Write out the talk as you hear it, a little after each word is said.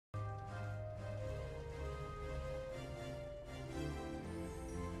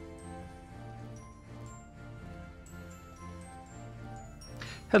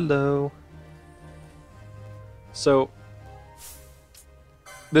Hello. So,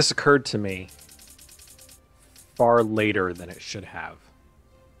 this occurred to me far later than it should have.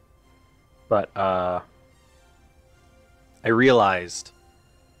 But, I realized,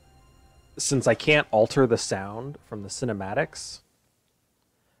 since I can't alter the sound from the cinematics,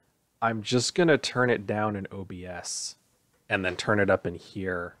 I'm just gonna turn it down in OBS and then turn it up in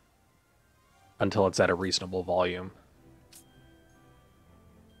here until it's at a reasonable volume.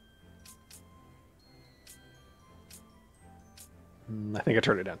 I think I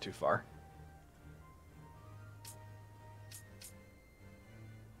turned it down too far.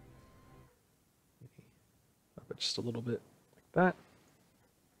 Up it just a little bit like that.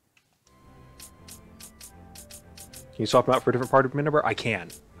 Can you swap them out for a different part of Miniber? I can.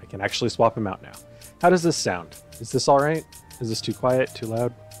 I can actually swap them out now. How does this sound? Is this all right? Is this too quiet? Too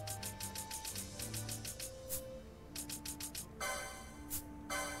loud?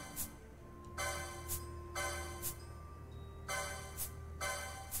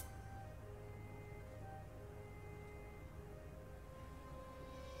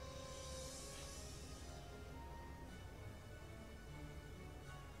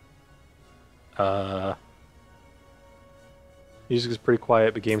 Music is pretty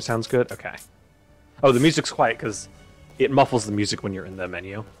quiet, but game sounds good? Okay. Oh, the music's quiet because it muffles the music when you're in the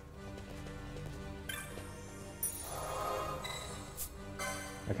menu.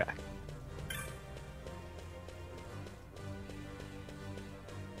 Okay.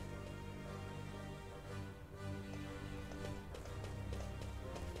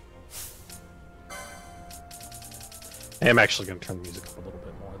 I am actually going to turn the music up a little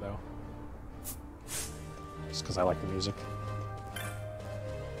bit more, though. Just because I like the music.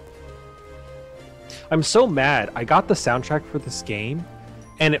 I'm so mad. I got the soundtrack for this game,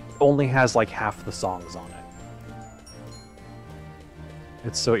 and it only has like half the songs on it.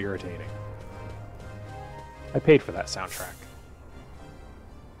 It's so irritating. I paid for that soundtrack.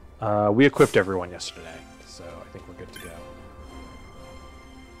 We equipped everyone yesterday, so I think we're good to go.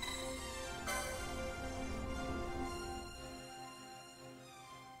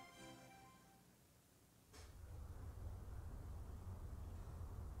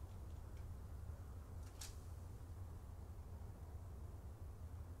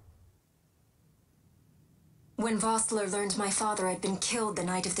 When Vossler learned my father had been killed the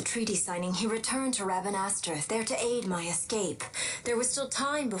night of the treaty signing, he returned to Rabanastre, there to aid my escape. There was still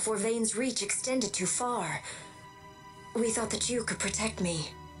time before Vane's reach extended too far. We thought that you could protect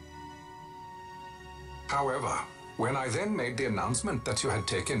me. However, when I then made the announcement that you had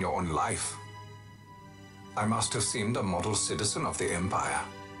taken your own life, I must have seemed a model citizen of the Empire.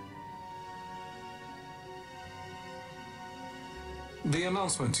 The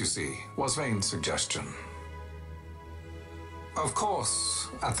announcement, you see, was Vane's suggestion. Of course,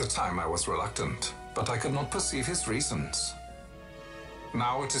 at the time I was reluctant, but I could not perceive his reasons.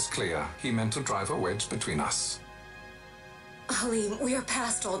 Now it is clear he meant to drive a wedge between us. Halim, we are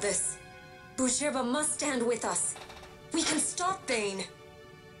past all this. Bushirba must stand with us. We can stop Vane.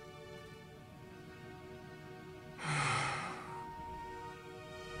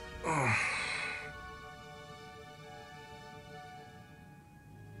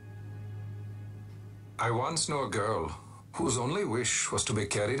 I once knew a girl whose only wish was to be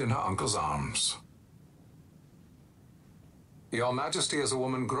carried in her uncle's arms. Your Majesty is a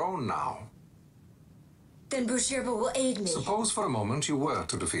woman grown now. Then Bushirba will aid me. Suppose for a moment you were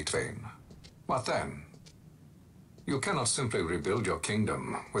to defeat Vane. What then? You cannot simply rebuild your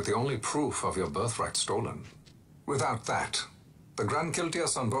kingdom with the only proof of your birthright stolen. Without that, the Grand Kiltia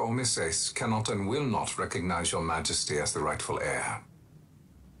Sanbra Omises cannot and will not recognize your Majesty as the rightful heir.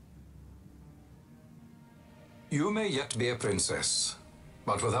 You may yet be a princess,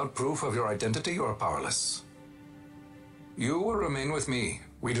 but without proof of your identity, you are powerless. You will remain with me.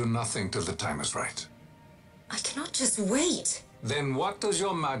 We do nothing till the time is right. I cannot just wait. Then what does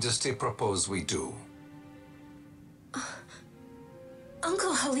your Majesty propose we do?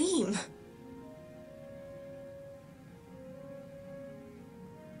 Uncle Halim.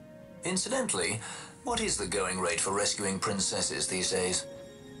 Incidentally, what is the going rate for rescuing princesses these days?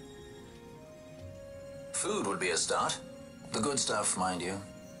 Food would be a start. The good stuff, mind you.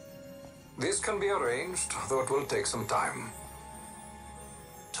 This can be arranged, though it will take some time.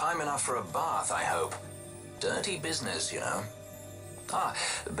 Time enough for a bath, I hope. Dirty business, you know. Ah,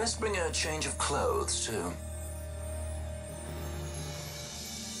 best bring a change of clothes, too.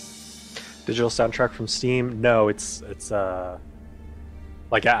 Digital soundtrack from Steam? No, it's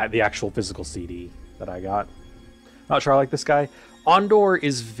like the actual physical CD that I got. Not sure I like this guy. Ondor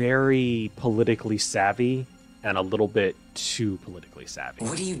is very politically savvy, and a little bit too politically savvy.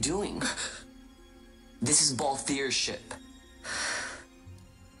 What are you doing? This is Balthier's ship.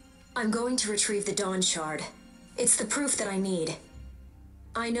 I'm going to retrieve the Dawn Shard. It's the proof that I need.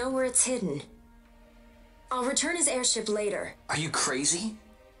 I know where it's hidden. I'll return his airship later. Are you crazy?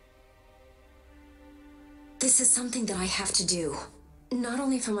 This is something that I have to do. Not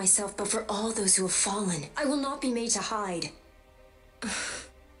only for myself, but for all those who have fallen. I will not be made to hide.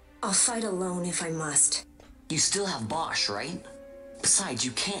 I'll fight alone if I must. You still have Bosch, right? Besides,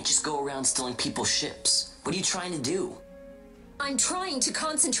 you can't just go around stealing people's ships. What are you trying to do? I'm trying to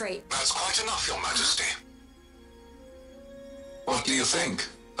concentrate. That's quite enough, Your Majesty. What do you think?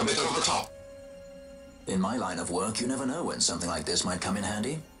 A bit over the top? In my line of work, you never know when something like this might come in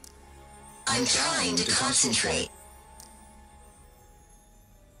handy. I'm trying to concentrate.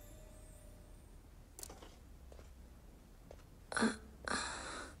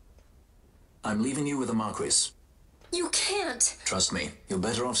 I'm leaving you with the Marquis. You can't. Trust me, you're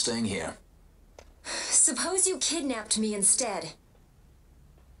better off staying here. Suppose you kidnapped me instead.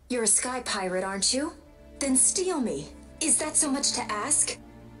 You're a sky pirate, aren't you? Then steal me. Is that so much to ask?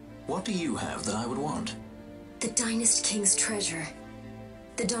 What do you have that I would want? The Dynast King's treasure.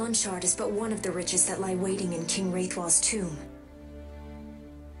 The Dawn Shard is but one of the riches that lie waiting in King Wraithwall's tomb.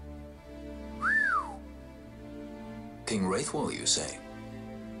 King Wraithwall, you say?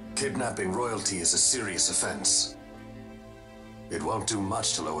 Kidnapping royalty is a serious offense. It won't do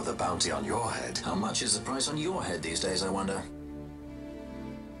much to lower the bounty on your head. How much is the price on your head these days, I wonder?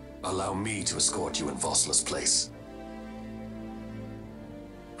 Allow me to escort you in Vossler's place.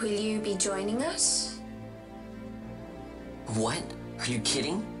 Will you be joining us? What? Are you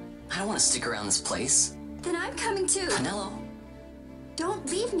kidding? I don't want to stick around this place. Then I'm coming too. Penelo? Don't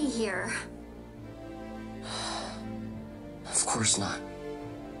leave me here. Of course not.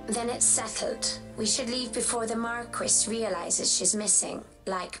 Then it's settled. We should leave before the Marquis realizes she's missing,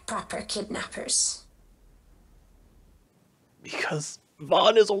 like proper kidnappers. Because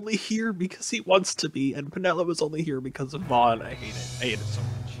Vaughn is only here because he wants to be, and Penelo is only here because of Vaughn. I hate it. I hate it so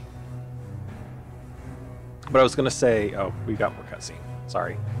much. But I was gonna say, oh, we got more cutscene.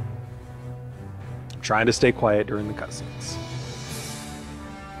 Sorry. I'm trying to stay quiet during the cutscenes.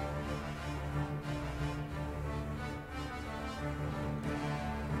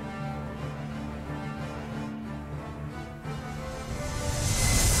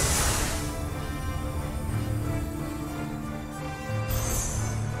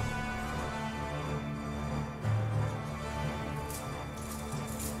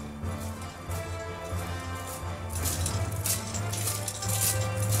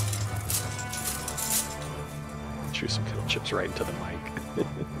 Threw some kettle chips right into the mic.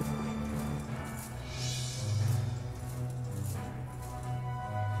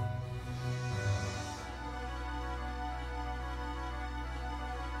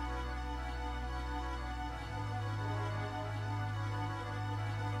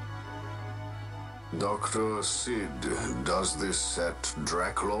 Dr. Sid, does this set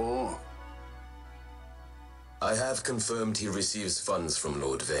Draclaw? I have confirmed he receives funds from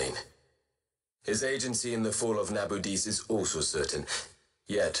Lord Vane. His agency in the fall of Nabudis is also certain.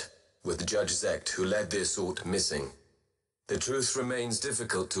 Yet, with Judge Zecht, who led the assault, missing, the truth remains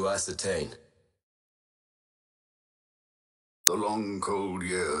difficult to ascertain. The long, cold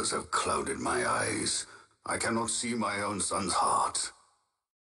years have clouded my eyes. I cannot see my own son's heart.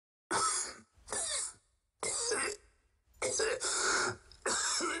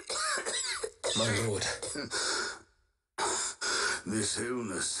 My lord. This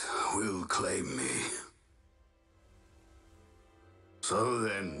illness will claim me. So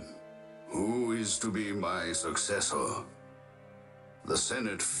then, who is to be my successor? The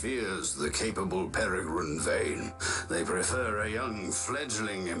Senate fears the capable Peregrine Vane. They prefer a young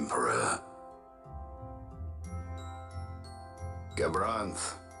fledgling emperor.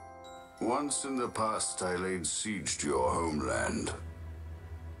 Gabranth, once in the past I laid siege to your homeland.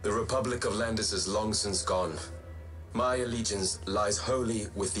 The Republic of Landis is long since gone. My allegiance lies wholly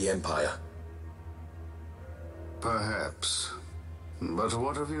with the Empire. Perhaps. But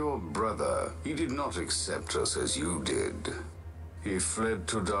what of your brother? He did not accept us as you did. He fled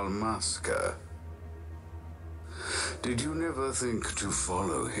to Dalmasca. Did you never think to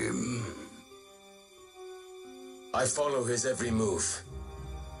follow him? I follow his every move.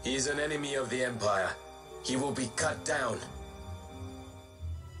 He is an enemy of the Empire. He will be cut down.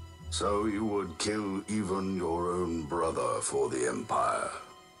 So you would kill even your own brother for the Empire.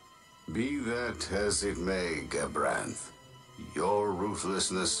 Be that as it may, Gabranth, your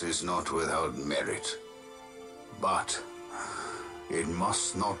ruthlessness is not without merit. But It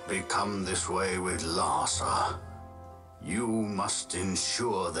must not become this way with Larsa. You must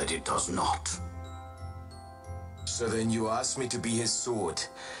ensure that it does not. So then you ask me to be his sword,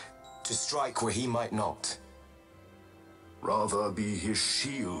 to strike where he might not. Rather be his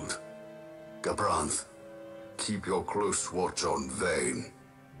shield. Gabranth, keep your close watch on Vayne.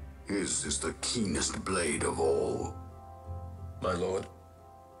 His is the keenest blade of all. My lord.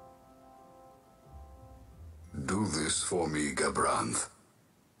 Do this for me, Gabranth.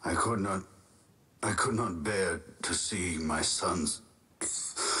 I could not bear to see my sons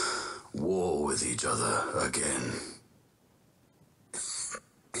war with each other again.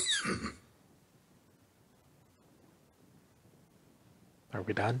 Are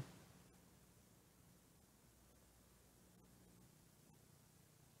we done?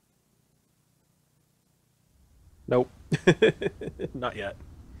 Nope. Not yet.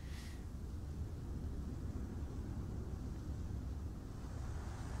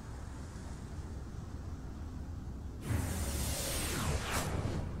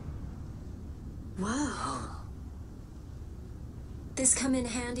 Whoa. This come in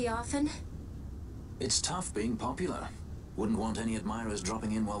handy often? It's tough being popular. Wouldn't want any admirers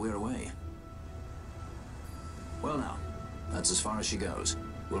dropping in while we're away. Well now, that's as far as she goes.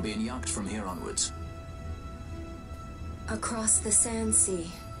 We'll be in yacht from here onwards. Across the Sand Sea,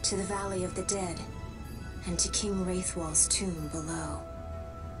 to the Valley of the Dead, and to King Wraithwall's tomb below.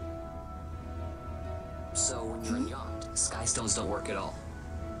 So when you're in yacht, skystones don't work at all.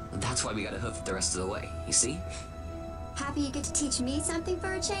 That's why we gotta hoof it the rest of the way, you see? Happy you get to teach me something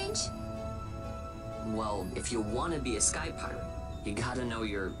for a change? Well, if you want to be a sky pirate, you gotta know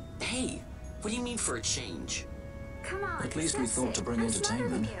your... Hey, what do you mean for a change? Come on, At least we discuss thought it. to bring I'm smarter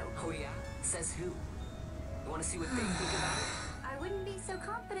than entertainment. you. Oh yeah? Says who? You wanna see what they think about it? I wouldn't be so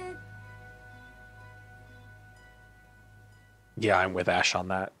confident. Yeah, I'm with Ash on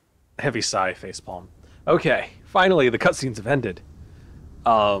that. Heavy sigh, facepalm. Okay, finally the cutscenes have ended.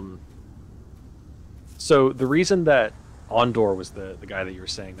 So the reason that Ondor was the guy that you were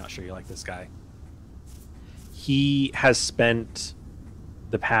saying, not sure you like this guy, he has spent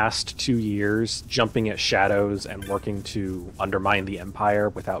the past 2 years jumping at shadows and working to undermine the Empire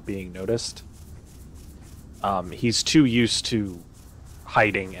without being noticed. He's too used to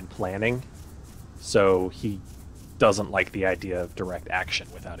hiding and planning, so he doesn't like the idea of direct action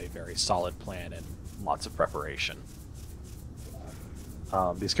without a very solid plan and lots of preparation.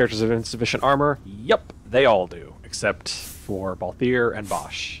 These characters have insufficient armor? Yep, they all do, except for Balthier and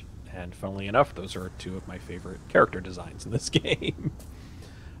Bosch. And funnily enough, those are two of my favorite character designs in this game.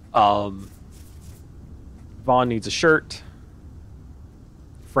 Vaughn needs a shirt.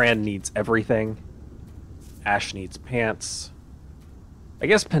 Fran needs everything. Ash needs pants. I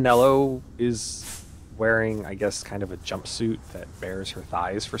guess Penelo is wearing, I guess, kind of a jumpsuit that bears her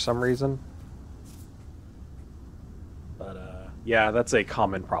thighs for some reason. But, yeah, that's a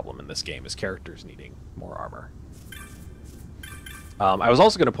common problem in this game, is characters needing more armor. I was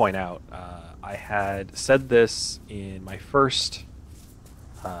also going to point out, I had said this in my first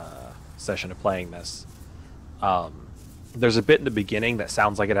session of playing this. There's a bit in the beginning that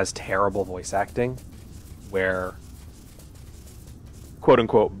sounds like it has terrible voice acting, where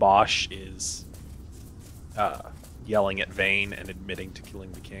quote-unquote Bosch is yelling at Vayne and admitting to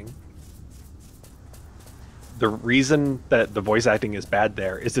killing the king. The reason that the voice acting is bad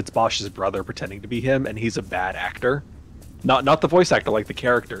there is it's Bosch's brother pretending to be him, and he's a bad actor. Not the voice actor, like the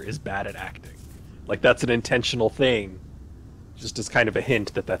character is bad at acting. Like, that's an intentional thing, just as kind of a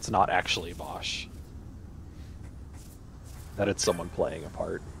hint that that's not actually Bosch. That it's someone playing a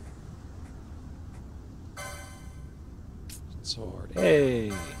part. Sword.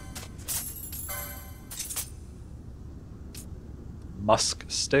 Hey! Musk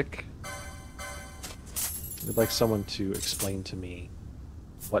stick. I'd like someone to explain to me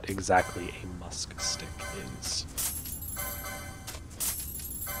what exactly a musk stick is.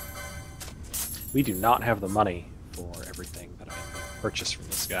 We do not have the money for everything that I purchased from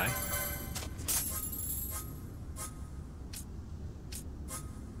this guy.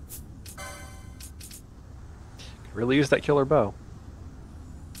 Could really use that killer bow.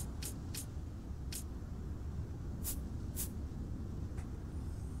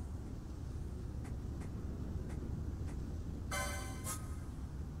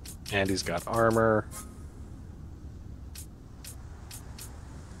 And he's got armor.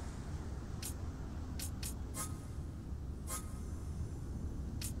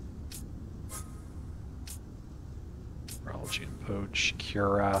 Neurology and Poach.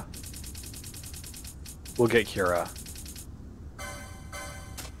 Cura. We'll get Cura.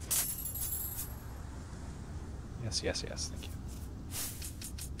 Yes, yes, yes, thank you.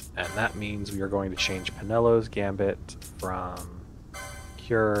 And that means we are going to change Penelo's Gambit from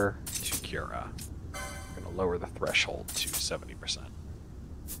Cure to Cura. We're going to lower the threshold to 70%.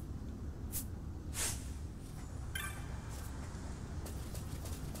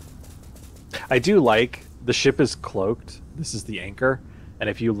 I do like the ship is cloaked. This is the anchor.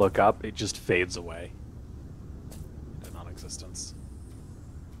 And if you look up, it just fades away into non-existence.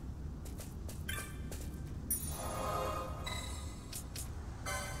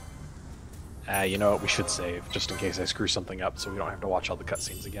 You know what? We should save, just in case I screw something up, so we don't have to watch all the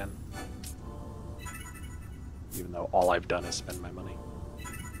cutscenes again. Even though all I've done is spend my money.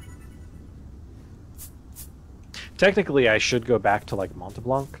 Technically, I should go back to, like,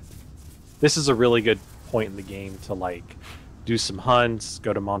 Monteblanc. This is a really good point in the game to, like, do some hunts,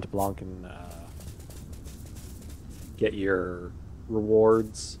 go to Monteblanc and get your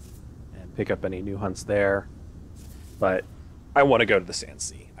rewards and pick up any new hunts there. But I want to go to the Sand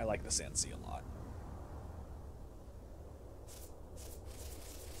Sea. I like the Sand Sea a lot.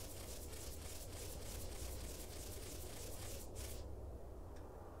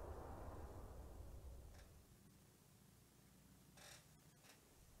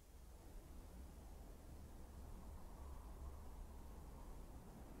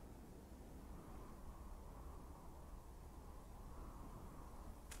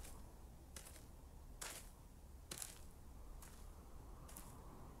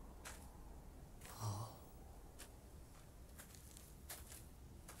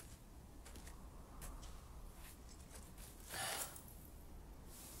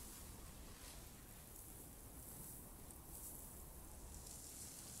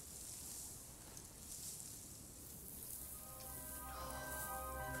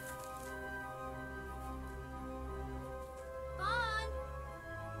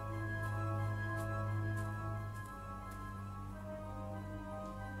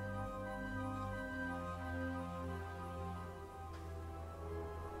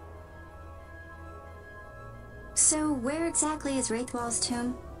 So, where exactly is Wraithwall's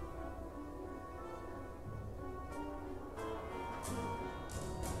tomb?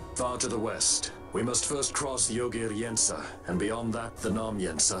 Far to the west. We must first cross Yogir Yensa, and beyond that the Nam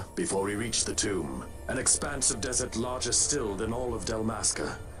Yensa, before we reach the tomb. An expanse of desert larger still than all of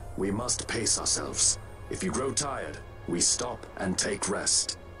Delmasca. We must pace ourselves. If you grow tired, we stop and take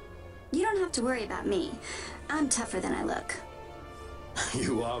rest. You don't have to worry about me. I'm tougher than I look.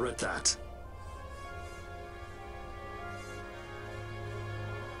 You are at that.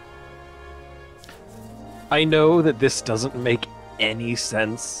 I know that this doesn't make any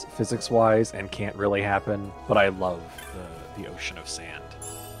sense physics-wise and can't really happen, but I love the ocean of sand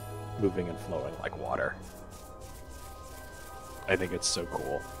moving and flowing like water. I think it's so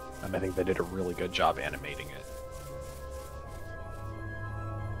cool, and I think they did a really good job animating it.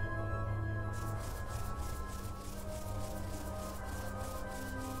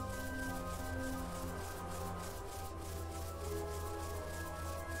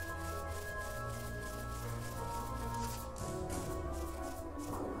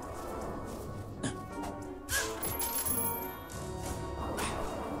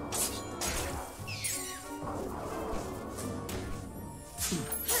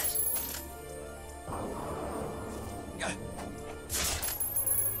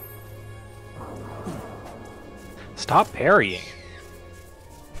 Stop parrying.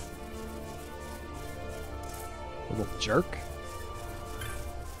 Little jerk.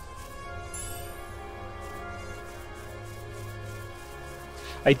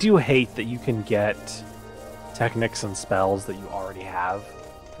 I do hate that you can get techniques and spells that you already have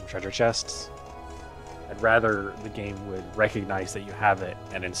from treasure chests. I'd rather the game would recognize that you have it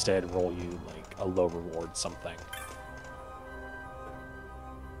and instead roll you like a low reward something.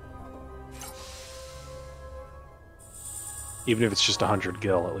 Even if it's just 100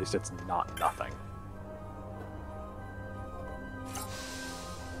 gil, at least it's not nothing.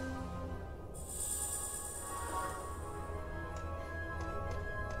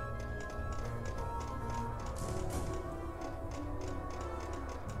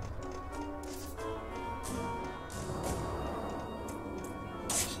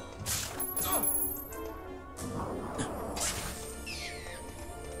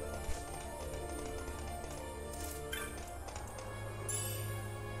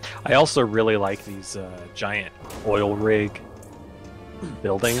 I also really like these giant oil rig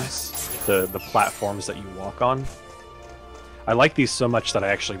buildings, the platforms that you walk on. I like these so much that I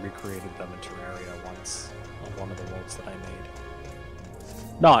actually recreated them in Terraria once on one of the worlds that I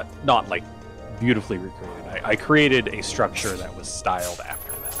made. Not like beautifully recreated. I created a structure that was styled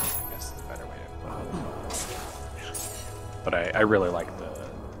after that, I guess is a better way to put it. But I really like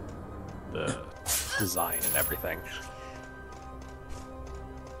the design and everything.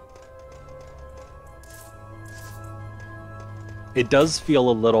 It does feel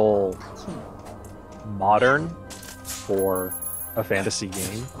a little modern for a fantasy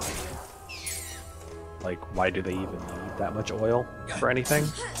game. Like, why do they even need that much oil for anything?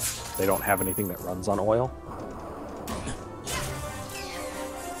 They don't have anything that runs on oil.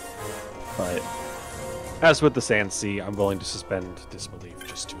 But as with the Sand Sea, I'm willing to suspend disbelief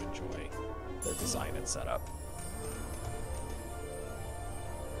just to enjoy their design and setup.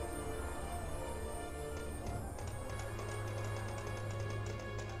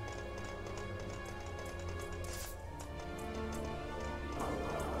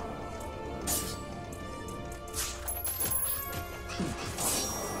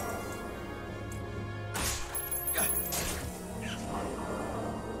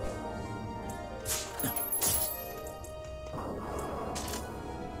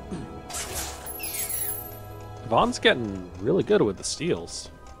 Vaughn's getting really good with the steals.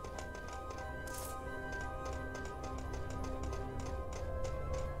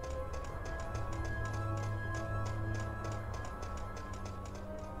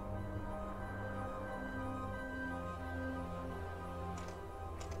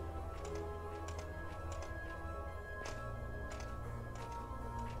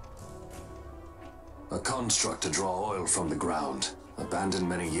 A construct to draw oil from the ground. Abandoned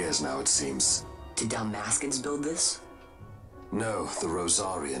many years now, it seems. Did Dalmaskans build this? No, the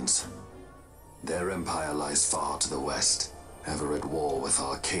Rosarians. Their empire lies far to the west, ever at war with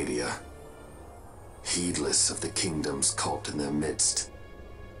Arcadia. Heedless of the kingdoms caught in their midst.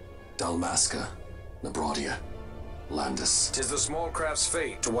 Dalmasca, Nabrodia, Landis. 'Tis the small craft's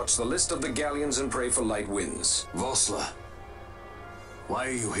fate to watch the list of the galleons and pray for light winds. Vossler, why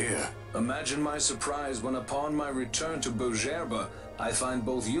are you here? Imagine my surprise when upon my return to Bogerba, I find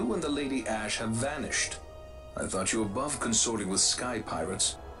both you and the Lady Ash have vanished. I thought you above consorting with sky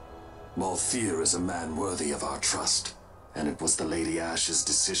pirates. Malthier is a man worthy of our trust, and it was the Lady Ash's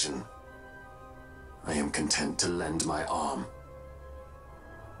decision. I am content to lend my arm.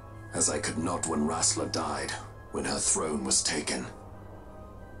 As I could not when Rassler died, when her throne was taken.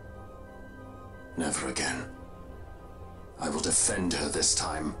 Never again. I will defend her this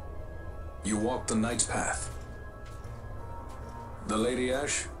time. You walked the Knight's path. The Lady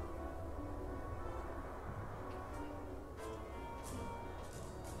Ash?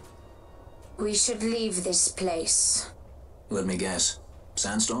 We should leave this place. Let me guess.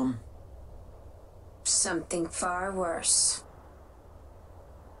 Sandstorm? Something far worse.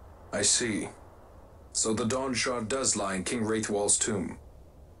 I see. So the Dawn Shard does lie in King Wraithwall's tomb.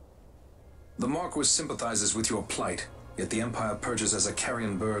 The Marquis sympathizes with your plight, yet the Empire purges as a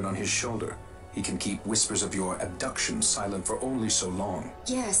carrion bird on his shoulder. He can keep whispers of your abduction silent for only so long.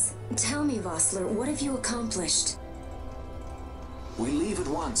 Yes. Tell me, Vossler, what have you accomplished? We leave at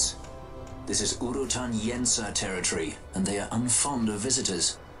once. This is Urutan Yensa territory, and they are unfond of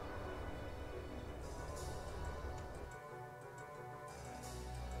visitors.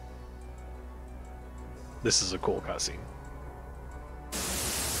 This is a cool cutscene.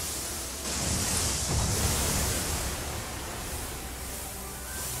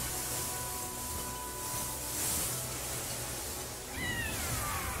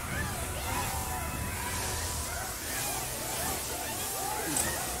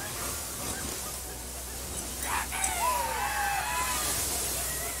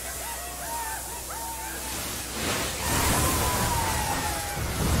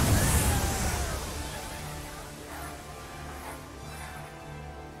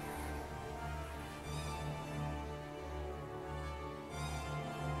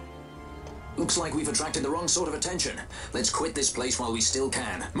 Looks like we've attracted the wrong sort of attention. Let's quit this place while we still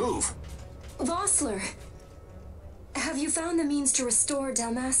can. Move! Vossler! Have you found the means to restore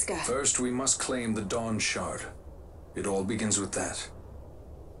Dalmasca? First, we must claim the Dawn Shard. It all begins with that.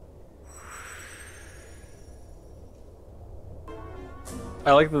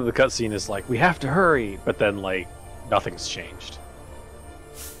 I like that the cutscene is like, we have to hurry, but then, like, nothing's changed.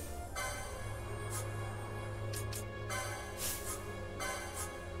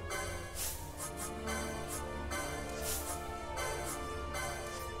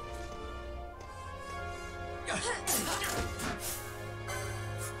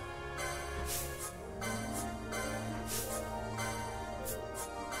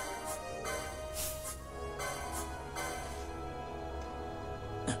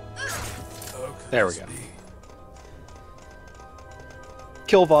 There we go.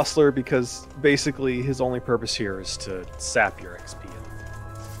 Kill Vossler because basically his only purpose here is to sap your XP and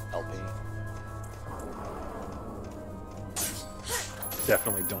LP.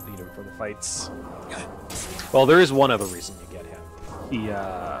 definitely don't need him for the fights. Well, there is one other reason you get him.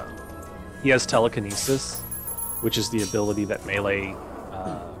 He has telekinesis, which is the ability that melee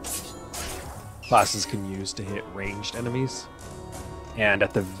classes can use to hit ranged enemies. And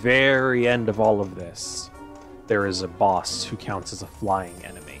at the very end of all of this, there is a boss who counts as a flying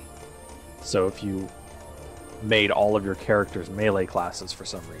enemy. So if you made all of your characters melee classes for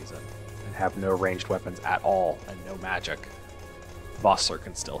some reason, and have no ranged weapons at all, and no magic, Vossler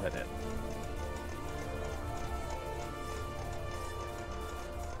can still hit it.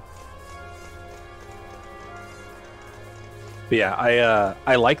 But yeah,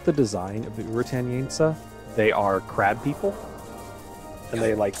 I like the design of the Urutanyensa. They are crab people, and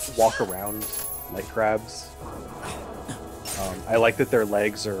they like walk around like crabs. I like that their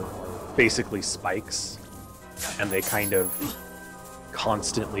legs are basically spikes, and they kind of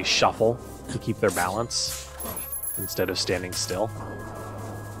constantly shuffle to keep their balance instead of standing still.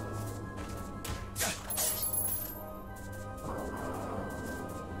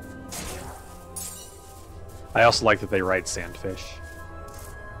 I also like that they ride sandfish.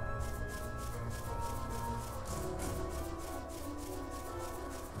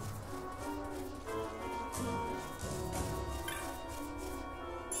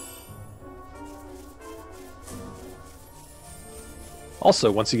 Also,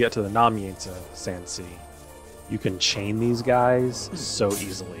 once you get to the Namyensa Sand Sea, you can chain these guys so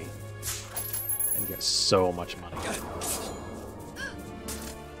easily and get so much money.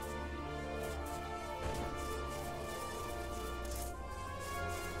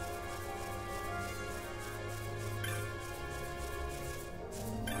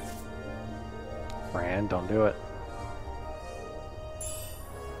 Fran, don't do it.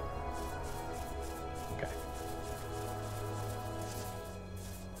 Okay.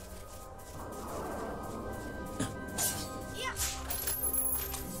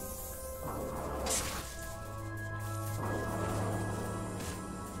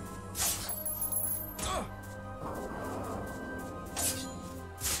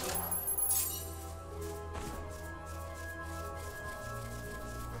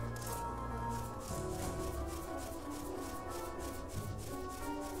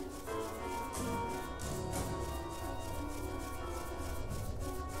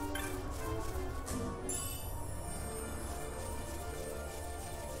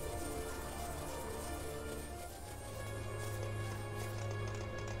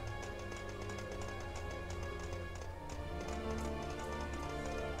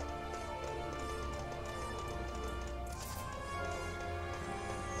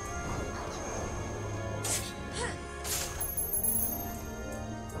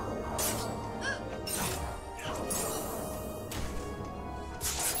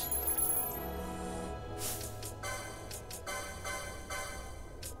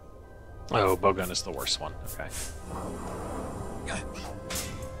 Oh, bowgun is the worst one. Okay.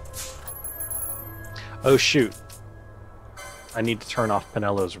 Oh, shoot. I need to turn off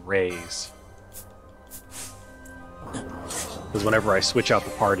Penello's rays. Because whenever I switch out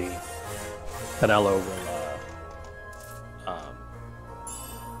the party, Penello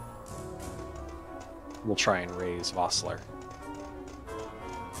will try and raise Vossler.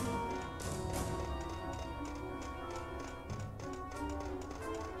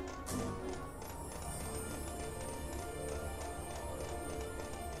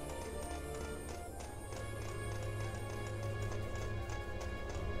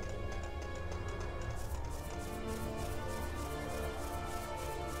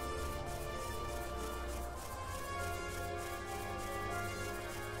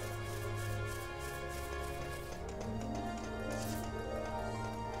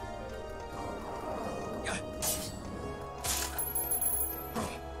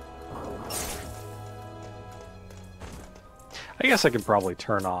 I guess I could probably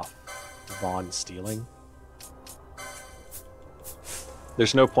turn off Vaughn stealing.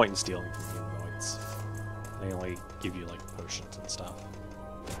 There's no point in stealing from humanoids. They only give you, like, potions and stuff.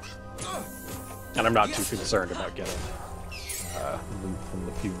 And I'm not too concerned about getting loot from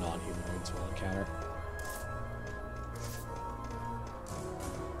the few non-humanoids we'll encounter.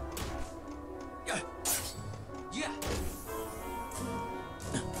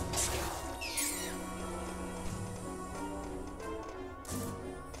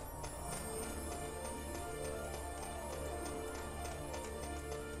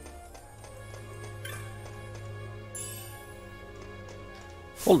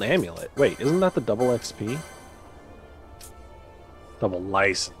 Hold an amulet. Wait, isn't that the double XP? Double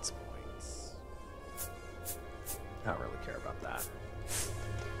license points. I don't really care about that.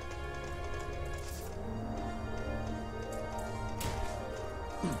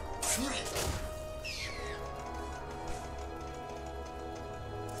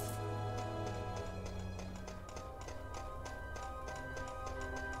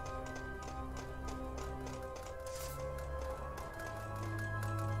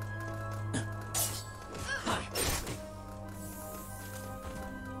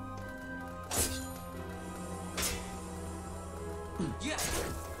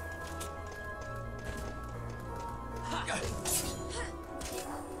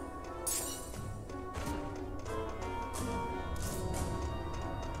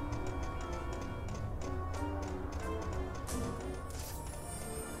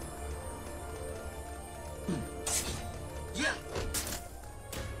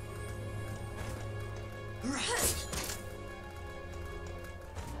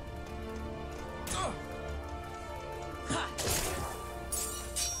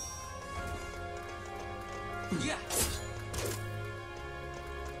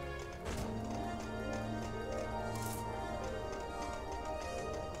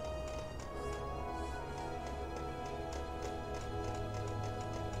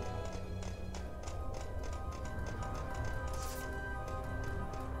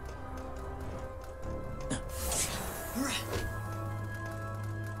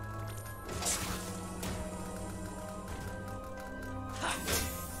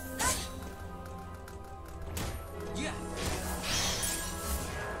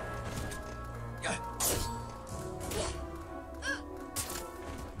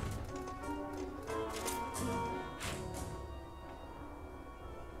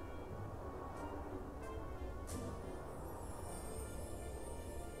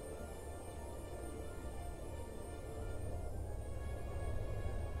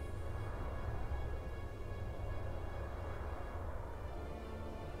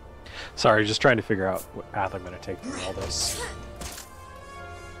 Sorry, just trying to figure out what path I'm going to take through all this.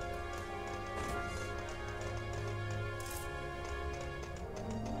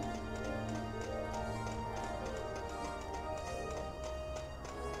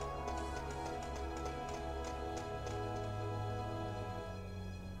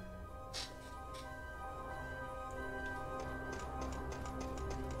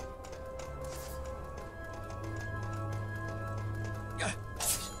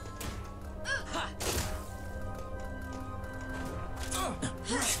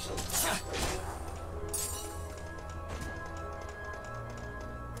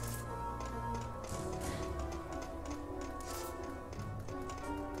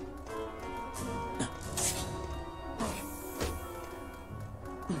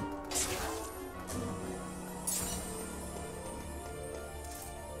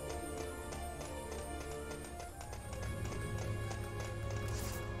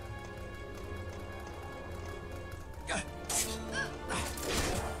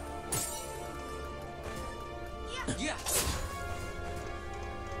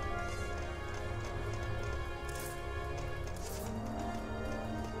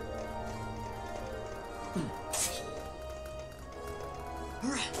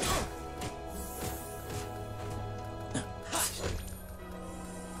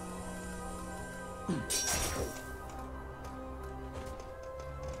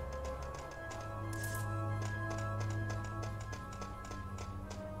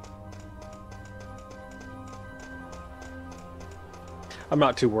 I'm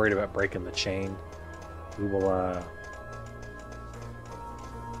not too worried about breaking the chain. We will have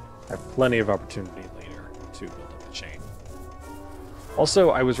plenty of opportunity later to build up the chain.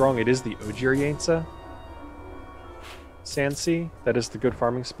 Also, I was wrong. It is the Ogieryensa Sand Sea that is the good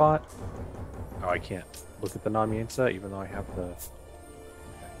farming spot. Oh, I can't look at the Namyensa even though I have the...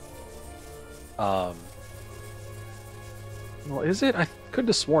 Well, is it? I could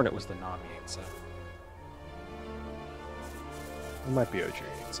have sworn it was the Namyensa. It might be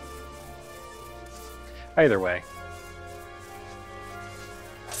Ogieryensa. Either way,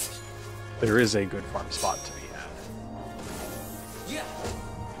 there is a good farm spot to be had.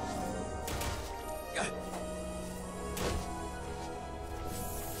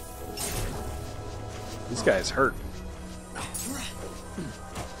 This guy's hurt.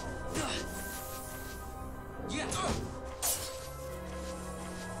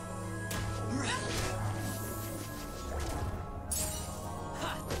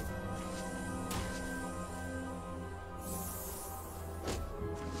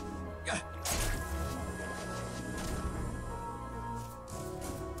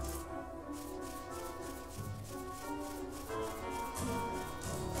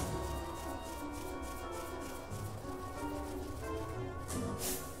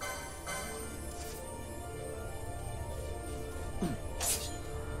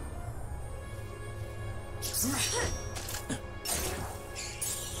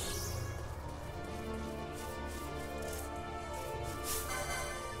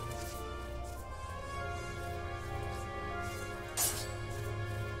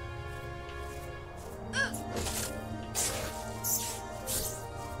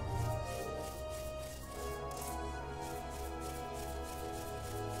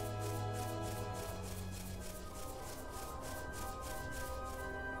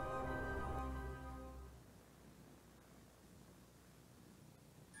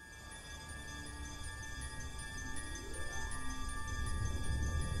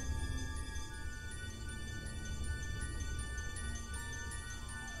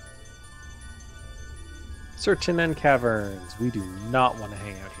 Certain End Caverns. We do not want to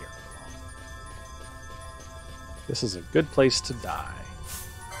hang out here for long. This is a good place to die.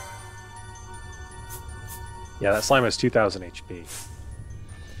 Yeah, that slime has 2,000 HP.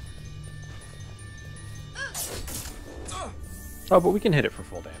 Oh, but we can hit it for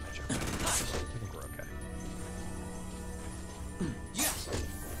full damage. Okay. I think we're okay.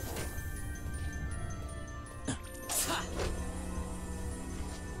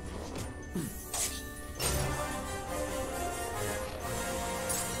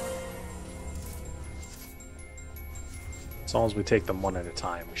 As long as we take them one at a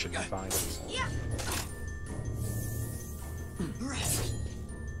time, we should be fine.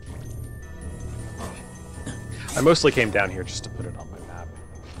 I mostly came down here just to put it on my map.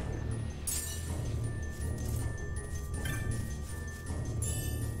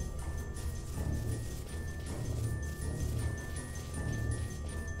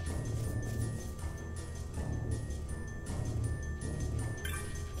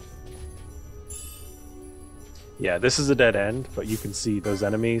 Yeah, this is a dead end, but you can see those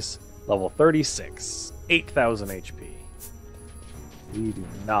enemies. Level 36, 8,000 HP. We do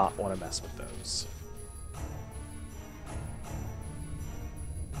not want to mess with those.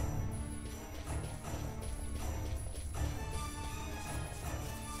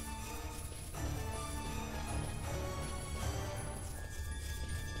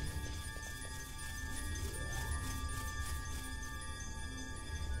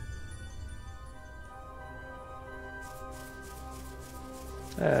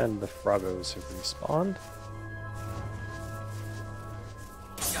 And the Froggos have respawned.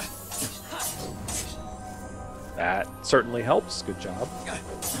 That certainly helps. Good job.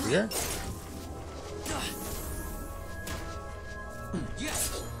 Here.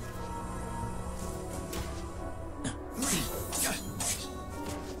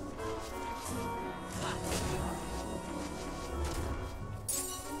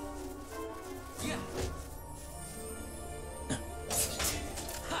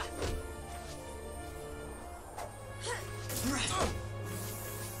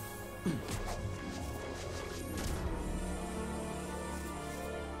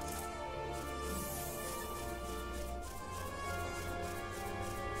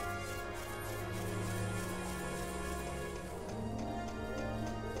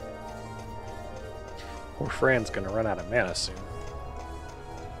 Poor Fran's gonna run out of mana soon.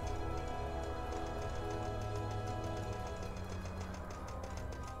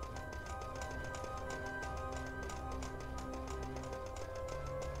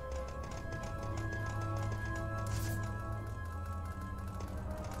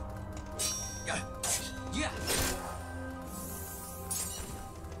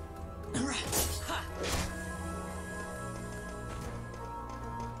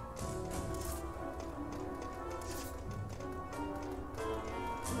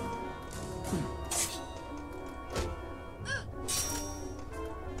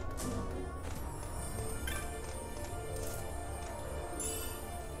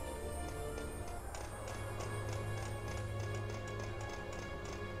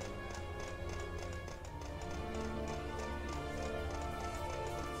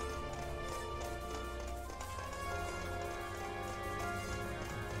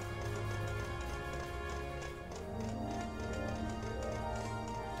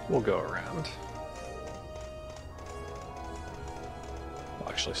 We'll go around. We'll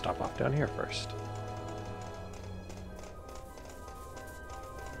actually stop off down here first.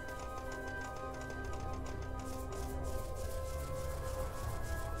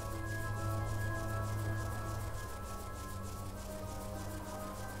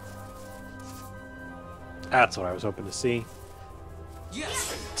 That's what I was hoping to see.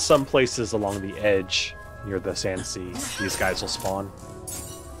 Some places along the edge near the Sand Sea, these guys will spawn.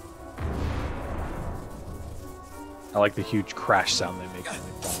 I like the huge crash sound they make when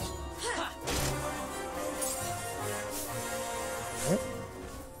they fall.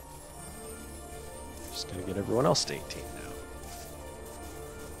 Just gotta get everything everyone else to 18 now.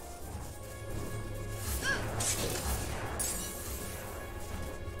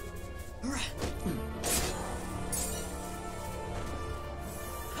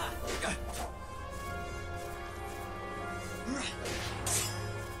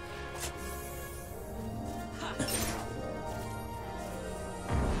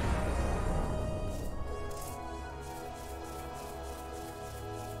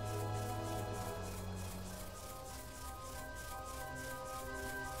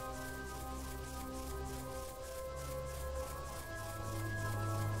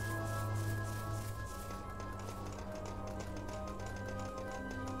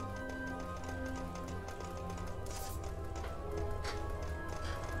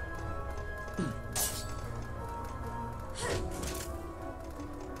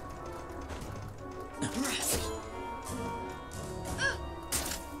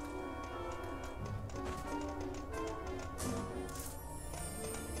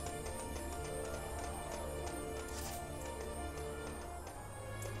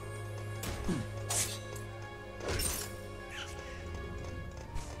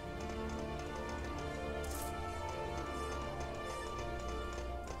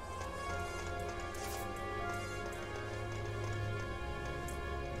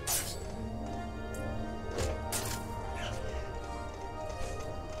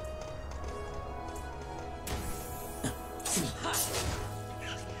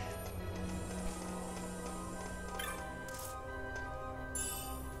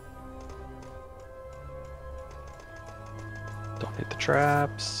 Don't hit the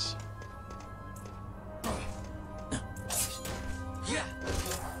traps.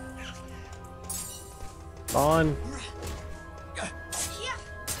 On.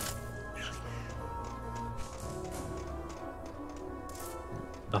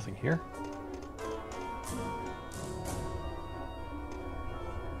 Nothing here.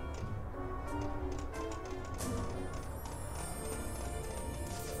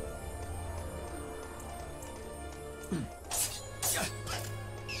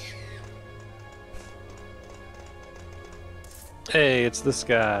 Hey, it's this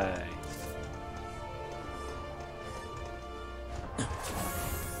guy.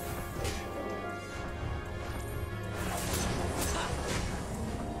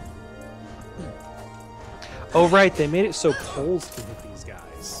 Oh right, they made it so poles can hit these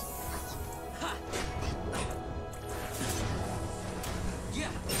guys.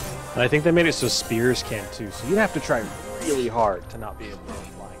 And I think they made it so spears can too, so you'd have to try really hard to not be able to hit a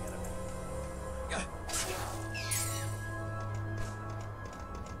flying enemy.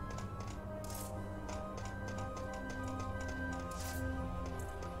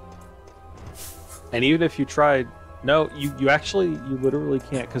 And even if you tried, no, you literally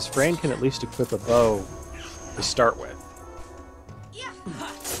can't, because Fran can at least equip a bow to start with. You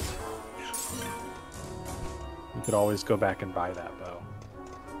could always go back and buy that bow.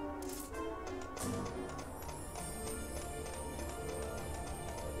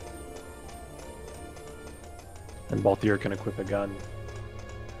 And Balthier can equip a gun.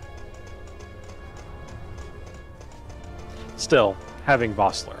 Still, having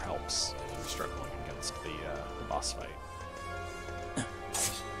Vossler helps if you're struggling against the boss fight.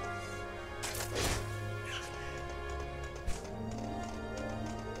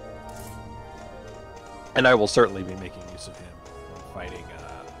 And I will certainly be making use of him when fighting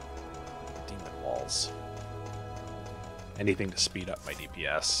demon walls. Anything to speed up my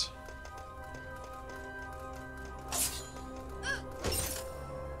DPS.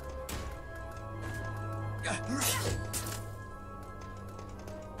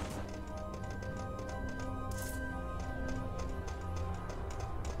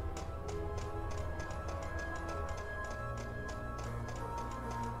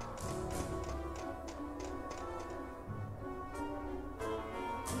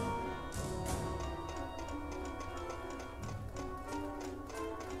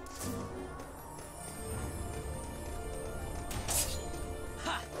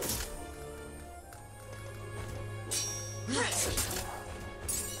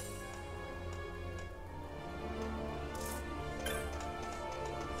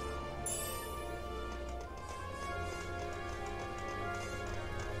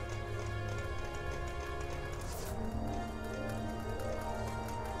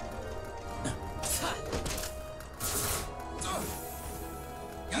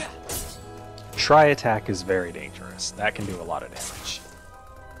 Tri-attack is very dangerous. That can do a lot of damage.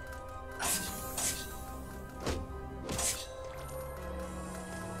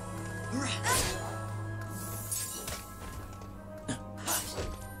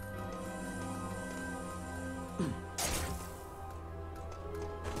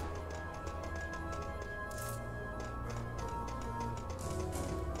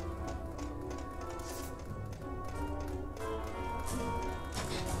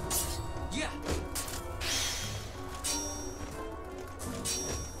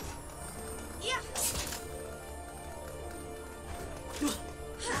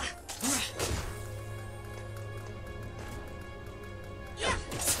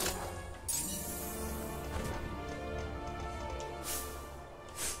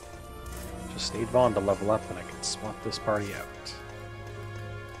 Just need Vaughn to level up and I can swap this party out.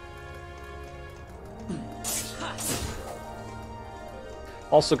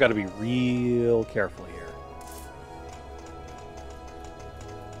 Also got to be real careful here.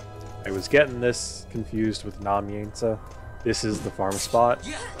 I was getting this confused with Nam Yensa. This is the farm spot.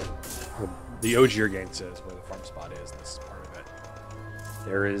 The Ogier Yensa is where the farm spot is. This is part of it.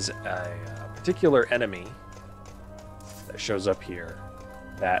 There is a particular enemy that shows up here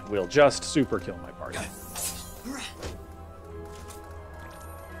that will just super kill my party.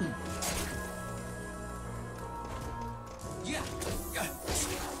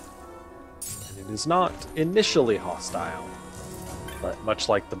 And it is not initially hostile, but much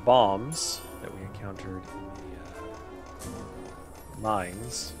like the bombs that we encountered in the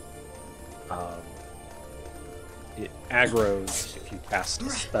mines, it aggroes if you cast a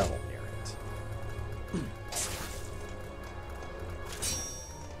spell near it.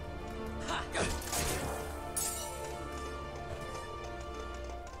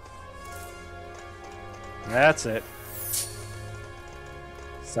 That's it.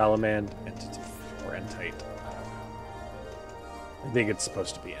 Salamand entity or entite. I don't know. I think it's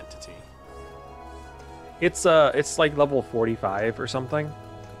supposed to be entity. It's like level 45 or something.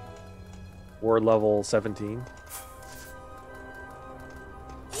 Or level 17.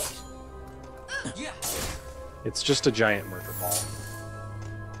 It's just a giant murder ball.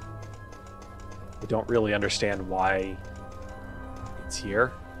 I don't really understand why it's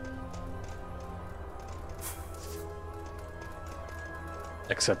here.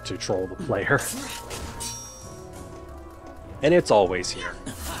 Except to troll the player. And it's always here.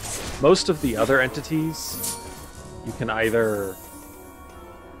 Most of the other entities, you can either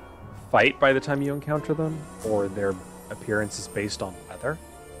fight by the time you encounter them, or their appearance is based on weather.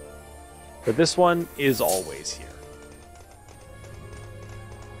 But this one is always here.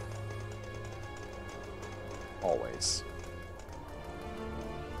 Always.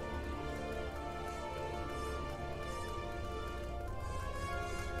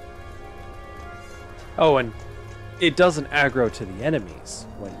 Oh, and it doesn't aggro to the enemies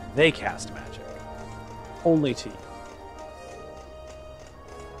when they cast magic. Only to you.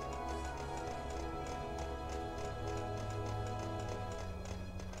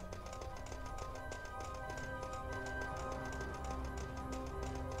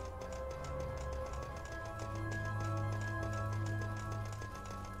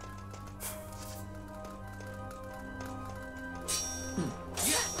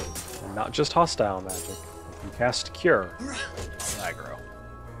 Not just hostile magic. If you cast Cure, aggro.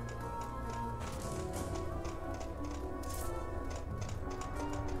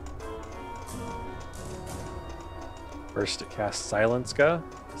 First it casts Silenska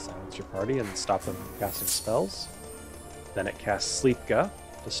to silence your party and stop them from casting spells. Then it casts Sleepga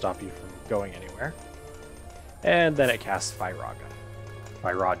to stop you from going anywhere. And then it casts Fyraga.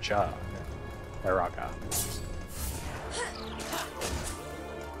 Fyraga.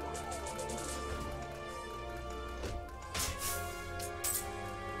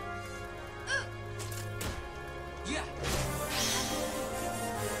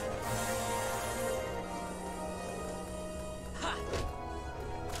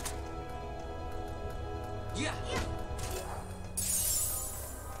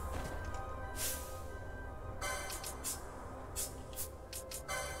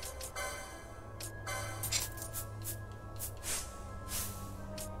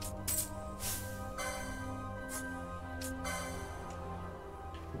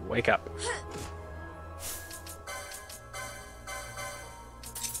 Wake up.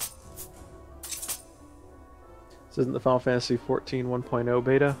 This isn't the Final Fantasy XIV 1.0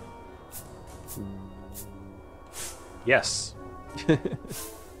 beta? Yes.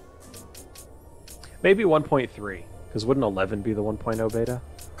 Maybe 1.3, because wouldn't 11 be the 1.0 beta?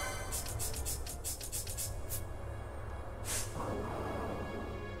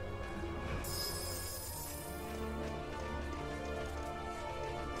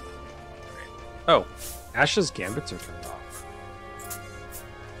 Oh, Ash's gambits are turned off.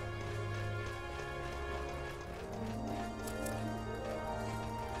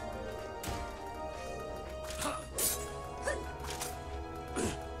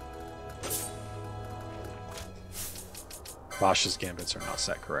 Bosch's gambits are not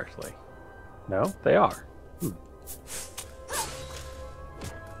set correctly. No, they are.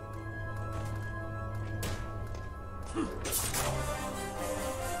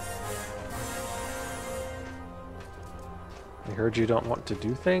 I heard you don't want to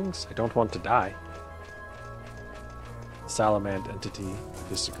do things? I don't want to die. The Salamand entity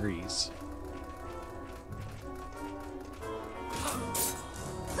disagrees.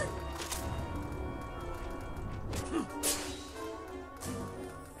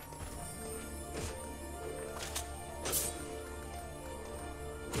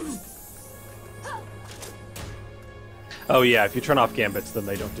 Oh yeah, if you turn off gambits, then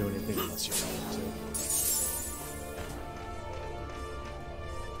they don't do anything unless you tell them to.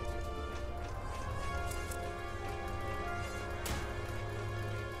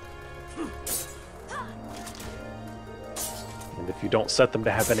 And if you don't set them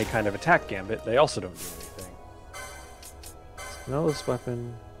to have any kind of attack gambit, they also don't do anything. Penelo's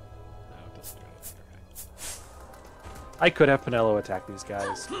weapon... No, it doesn't do anything. Okay. I could have Penelo attack these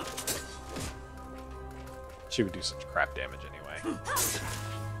guys. She would do such crap damage anyway.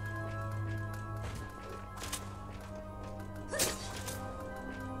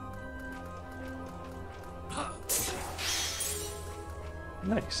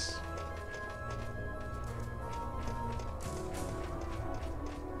 Nice.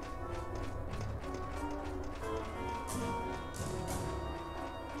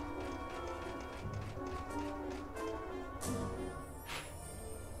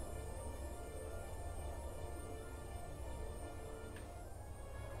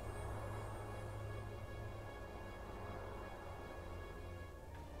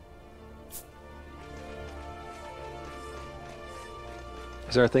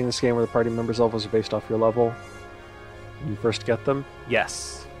 Is there a thing in this game where the party members' levels are based off your level when you first get them?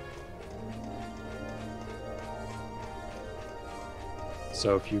 Yes.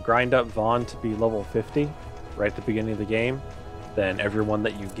 So if you grind up Vaughn to be level 50 right at the beginning of the game, then everyone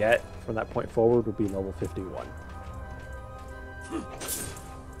that you get from that point forward would be level 51.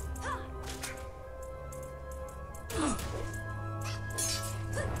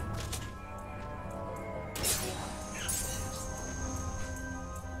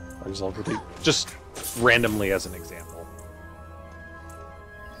 Just randomly as an example.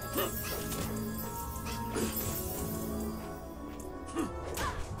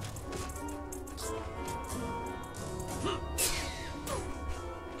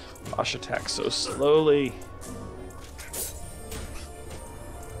 Bosch attacks so slowly.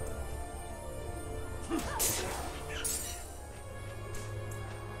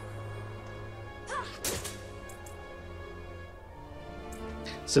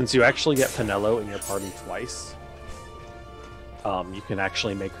 Since you actually get Penelo in your party twice, you can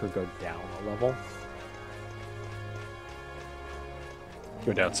actually make her go down a level.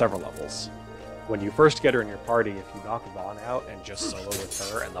 Go down several levels. When you first get her in your party, if you knock Vaughn out and just solo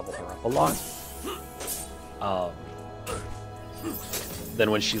with her and level her up a lot,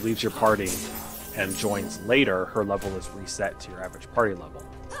 then when she leaves your party and joins later, her level is reset to your average party level.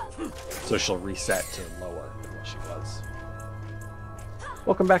 So she'll reset to lower than what she was.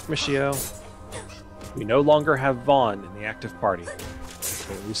 Welcome back, Michio. We no longer have Vaughn in the active party,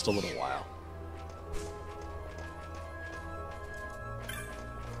 for at least a little while.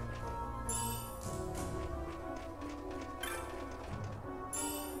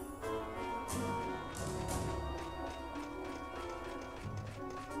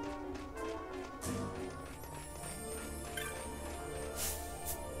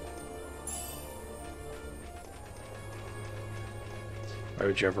 Why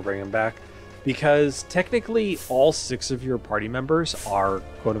would you ever bring him back? Because technically all 6 of your party members are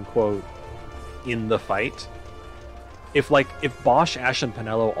quote-unquote in the fight. If Bosch, Ash, and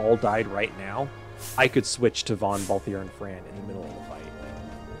Penelo all died right now, I could switch to Vaughn, Balthier, and Fran in the middle of the fight.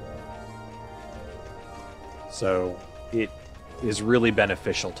 So it is really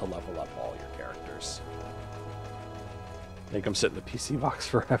beneficial to level up all your characters. Make them sit in the PC box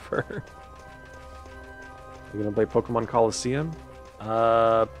forever. You gonna play Pokemon Coliseum?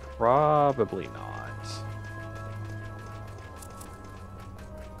 Probably not.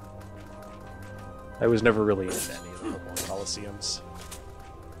 I was never really into any of the Pokemon Coliseums.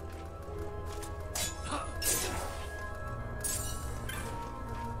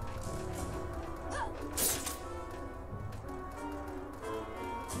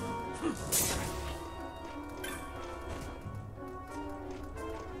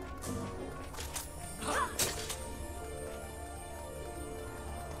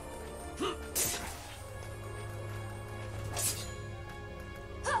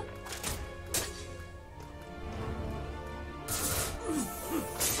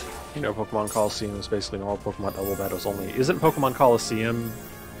 You know, Pokemon Coliseum is basically normal Pokemon double battles only. Isn't Pokemon Coliseum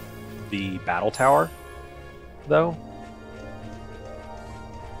the battle tower, though?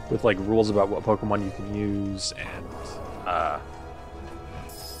 With, like, rules about what Pokemon you can use and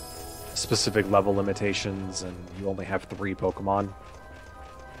specific level limitations, and you only have 3 Pokemon.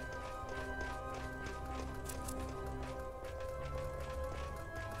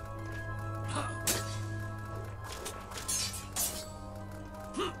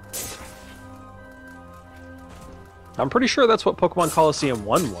 I'm pretty sure that's what Pokemon Coliseum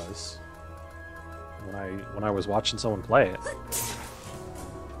 1 was. When I when I was watching someone play it.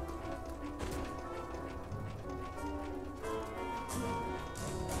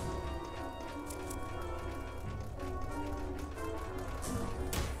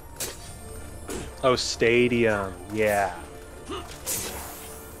 Oh, Stadium. Yeah.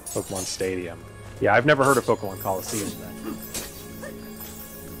 Pokemon Stadium. Yeah, I've never heard of Pokemon Coliseum then.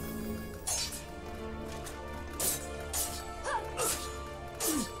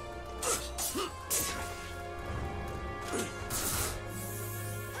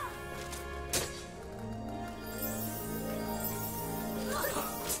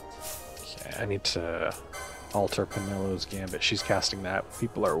 Okay, I need to alter Penello's Gambit. She's casting that.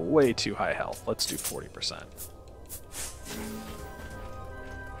 People are way too high health. Let's do 40%.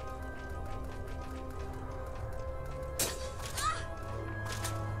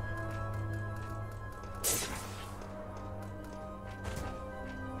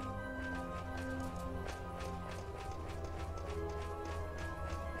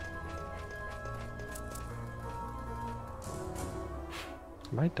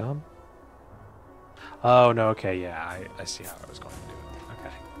 Am I dumb? Oh, no, okay, yeah, I see how I was going to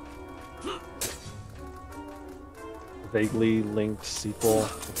do it. Okay. Vaguely linked sequel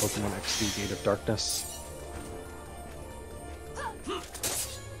to Pokemon XD Gate of Darkness.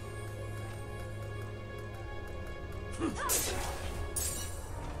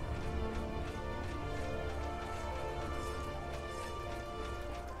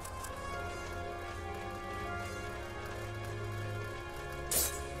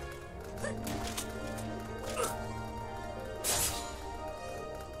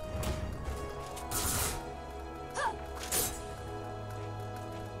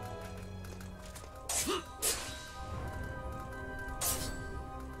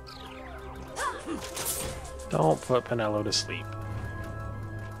 Don't put Penello to sleep.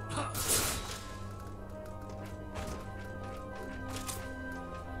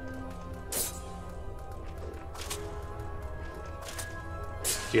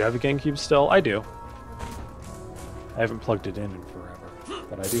 Do you have a GameCube still? I do. I haven't plugged it in forever,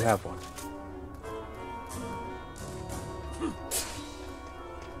 but I do have one.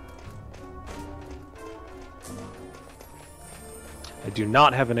 I do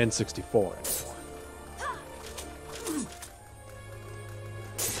not have an N64 anymore.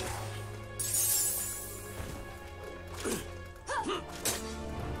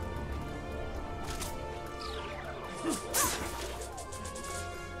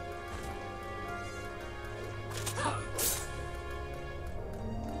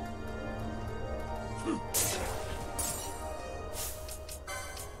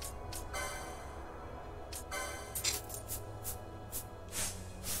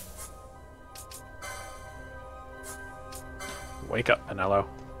 Wake up, Penello.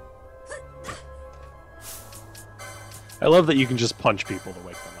 I love that you can just punch people to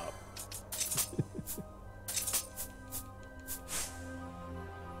wake them up.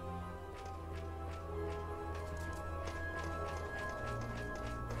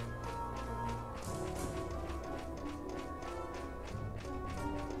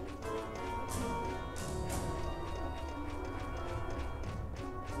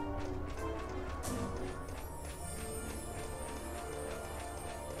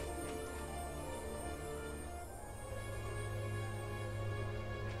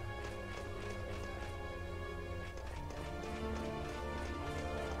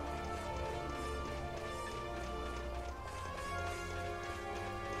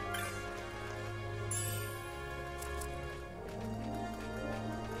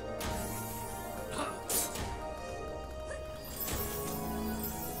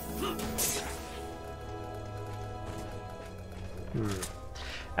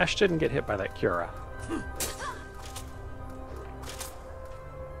 Ash didn't get hit by that Cura.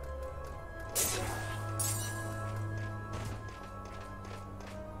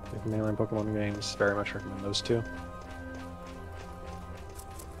 Mainline Pokemon games, very much recommend those two.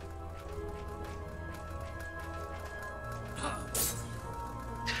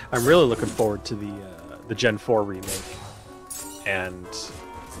 I'm really looking forward to the Gen 4 remake and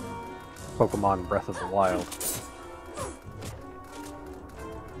Pokemon Breath of the Wild.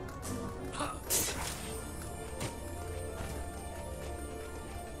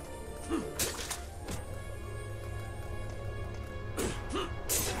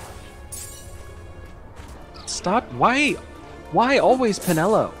 Stop! Why always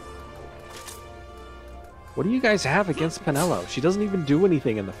Penello? What do you guys have against Penello? She doesn't even do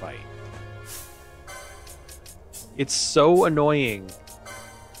anything in the fight. It's so annoying.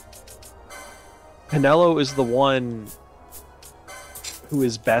 Penello is the one who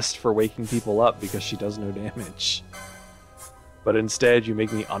is best for waking people up because she does no damage. But instead, you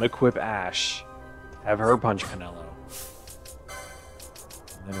make me unequip Ash, have her punch Canelo,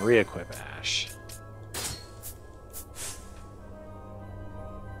 and then re-equip Ash.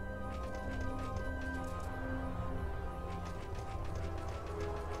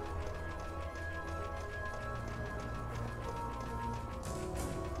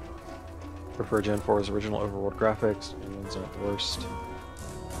 Prefer Gen 4's original overworld graphics. New ones aren't the worst.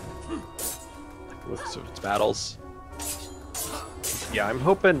 Looks of its battles. Yeah, I'm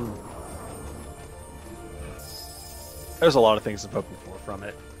hoping... There's a lot of things I'm hoping for from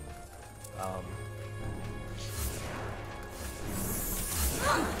it.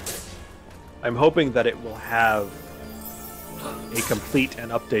 I'm hoping that it will have a complete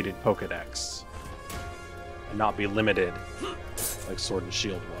and updated Pokédex. And not be limited like Sword and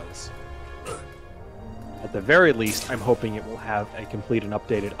Shield was. At the very least, I'm hoping it will have a complete and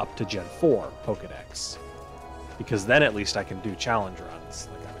updated up to Gen 4 Pokédex. Because then at least I can do challenge runs,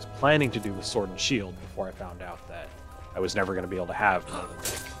 like I was planning to do with Sword and Shield before I found out that I was never going to be able to have more than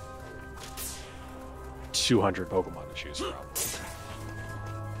like 200 Pokemon to choose from.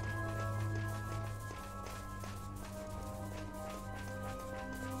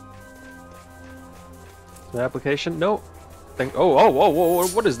 The application? No. Thing. Oh,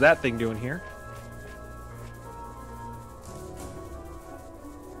 what is that thing doing here?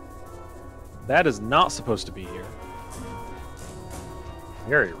 That is not supposed to be here.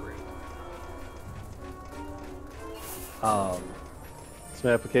 Very rude. It's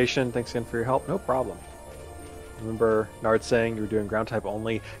my application. Thanks again for your help. No problem. Remember Nard saying you were doing ground type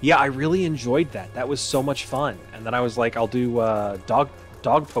only? Yeah, I really enjoyed that. That was so much fun. And then I was like, I'll do dog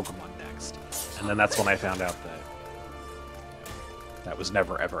Pokemon next. And then that's when I found out that that was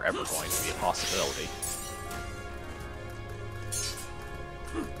never, ever, ever going to be a possibility.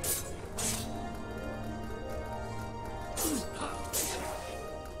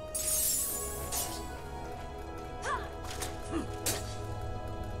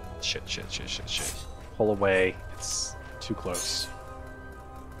 Shit. Pull away. It's too close.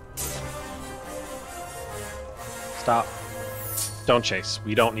 Stop. Don't chase.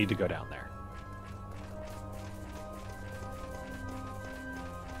 We don't need to go down there.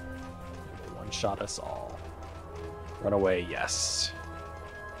 One-shot us all. Run away, yes.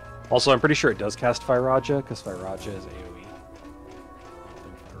 Also, I'm pretty sure it does cast Firaja, because Firaja is AoE. I don't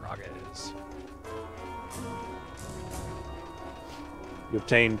think Firaga is. You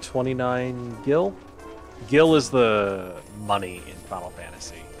obtain 29 Gil. Gil is the money in Final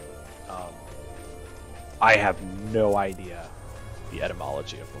Fantasy. I have no idea the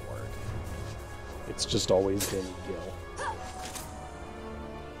etymology of the word. It's just always been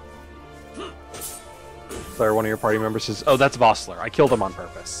Gil. Claire, one of your party members says, oh, that's Vossler. I killed him on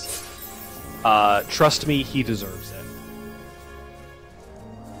purpose. Trust me, he deserves it.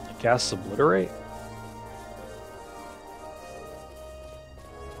 You cast Obliterate?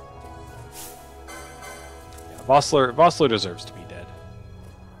 Vossler deserves to be dead.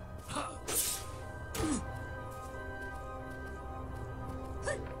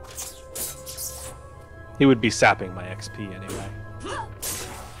 He would be sapping my XP anyway.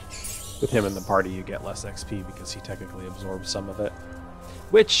 With him in the party, you get less XP because he technically absorbs some of it.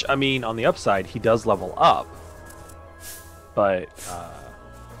 Which, I mean, on the upside, he does level up. But,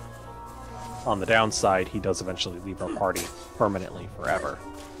 on the downside, he does eventually leave our party permanently forever.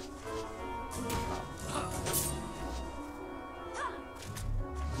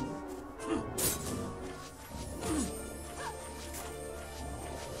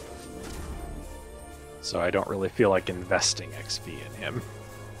 So I don't really feel like investing XP in him.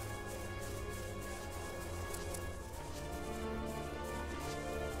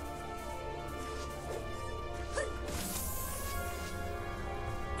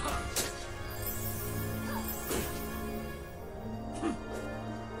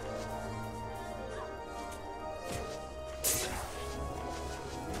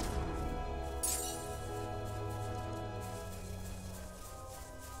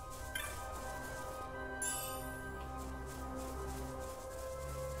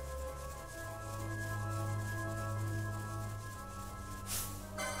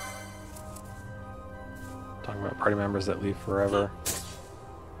 Talking about party members that leave forever.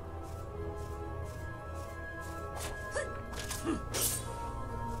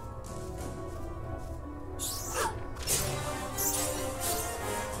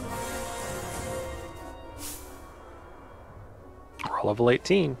 We're level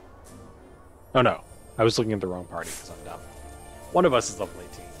 18. Oh no, I was looking at the wrong party because I'm dumb. One of us is level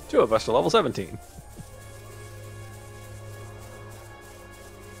 18. Two of us are level 17.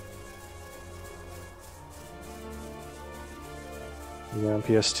 Yeah, on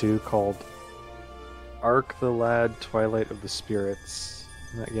PS2 called Ark the Lad Twilight of the Spirits.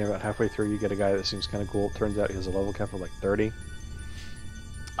 In that game, about halfway through, you get a guy that seems kind of cool. It turns out he has a level cap of like 30.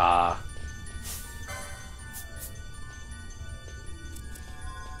 Ah.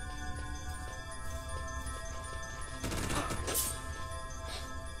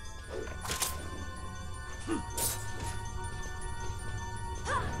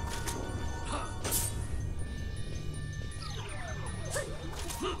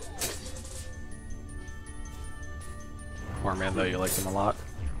 Poor man, though, you liked him a lot.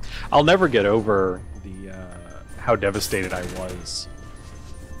 I'll never get over the how devastated I was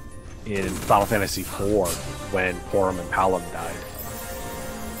in Final Fantasy IV when Porum and Palom died.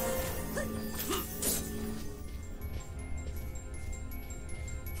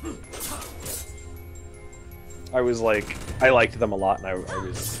 I was like, I liked them a lot, and I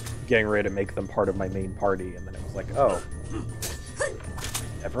was getting ready to make them part of my main party, and then it was like, oh,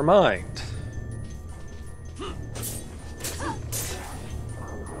 never mind.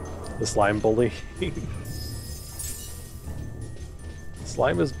 The slime bully.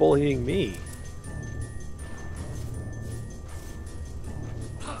 Slime is bullying me.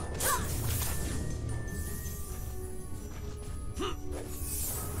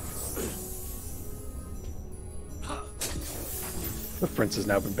 The prince has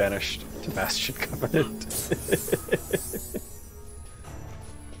now been banished to Bastion Covenant.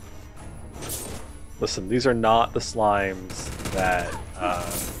 Listen, these are not the slimes that...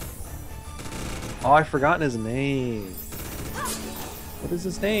 Oh, I've forgotten his name. What is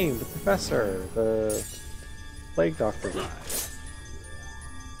his name? The professor. The plague doctor guy.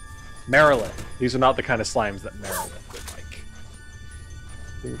 Marilyn. These are not the kind of slimes that Marilyn would like.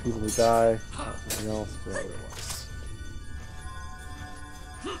 Think of people who die. Oh, something else. Forgot what it was.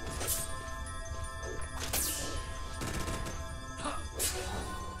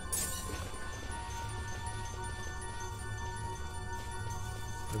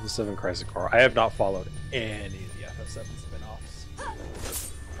 FF7 Crisis Core. I have not followed any of the FF7 spin-offs.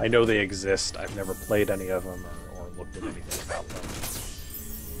 I know they exist. I've never played any of them or looked at anything about them.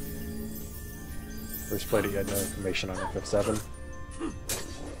 First played it, you had no information on FF7.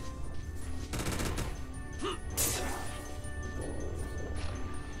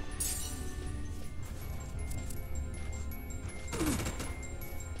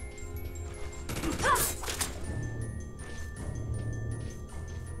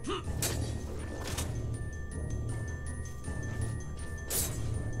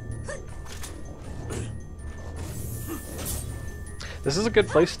 This is a good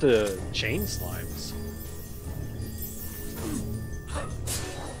place to chain slimes.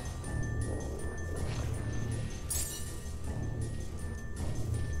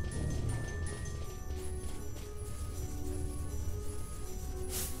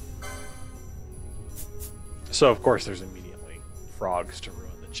 So of course there's immediately frogs to ruin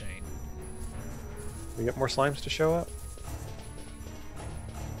the chain. We get more slimes to show up?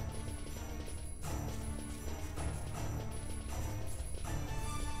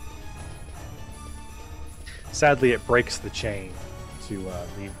 Sadly, it breaks the chain to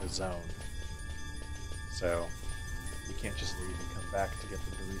leave the zone. So, you can't just leave and come back to get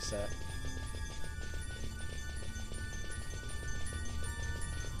them to reset.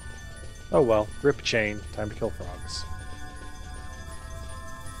 Oh well, rip chain, time to kill frogs.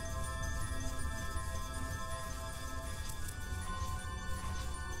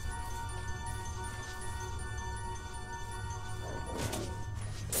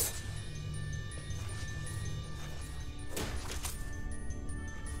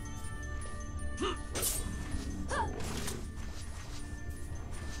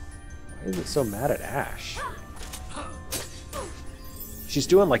 Why is it so mad at Ash? She's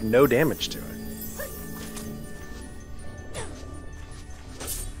doing like no damage to it.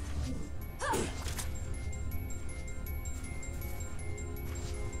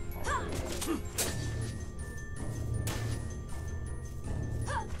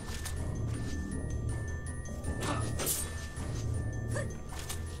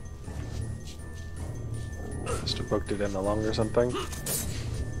 Must have poked it in the lung or something.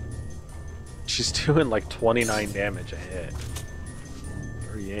 She's doing like 29 damage a hit.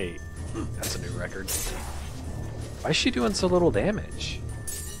 38. That's a new record. Why is she doing so little damage?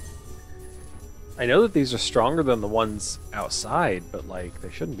 I know that these are stronger than the ones outside, but like,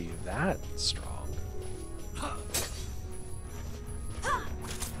 they shouldn't be that strong.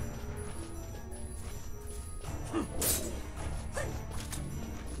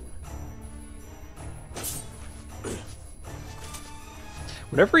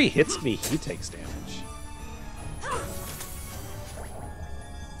 Whenever he hits me, he takes damage.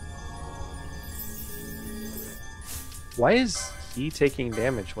 Why is he taking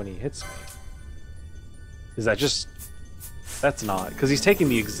damage when he hits me? Is that just... That's not, because he's taking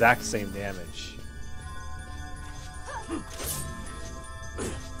the exact same damage.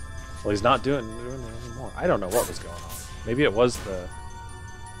 Well, he's not doing it anymore. I don't know what was going on. Maybe it was the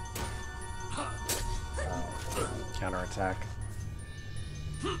counterattack.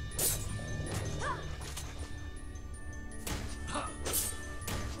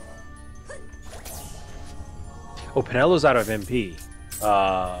 Oh, Pinello's out of MP.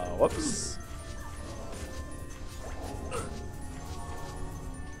 Whoops.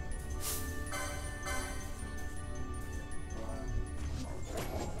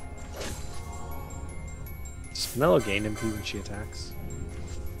 Does Pinello gain MP when she attacks?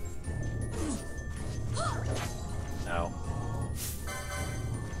 No.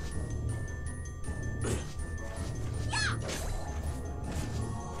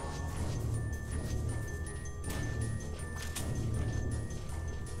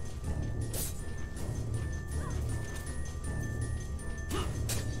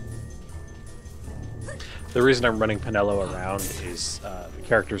 The reason I'm running Pinello around is the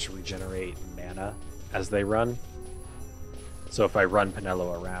characters regenerate mana as they run. So if I run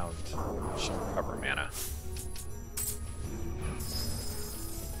Pinello around, she'll recover mana.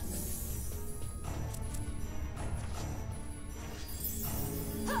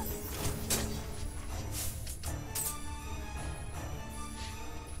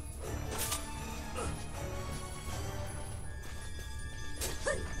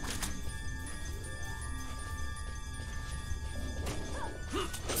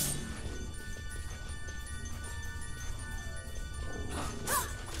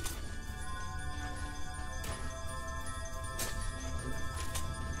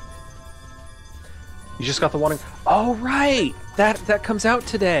 You just got the warning. Oh right, that comes out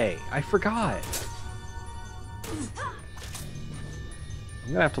today. I forgot.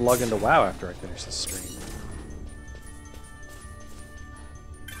 I'm gonna have to log into WoW after I finish this stream.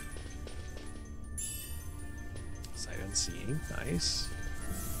 Sight unseen, nice.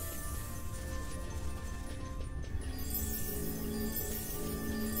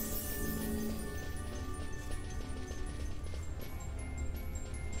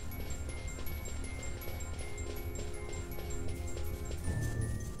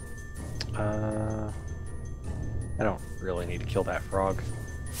 I don't really need to kill that frog.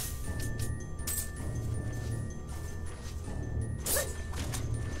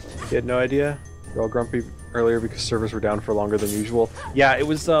 You had no idea? You're all grumpy earlier because servers were down for longer than usual. Yeah, it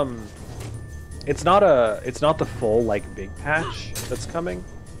was it's not the full like big patch that's coming,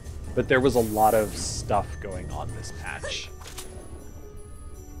 but there was a lot of stuff going on this patch.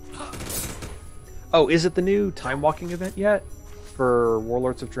 Oh, is it the new time walking event yet for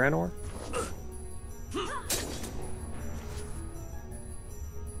Warlords of Draenor?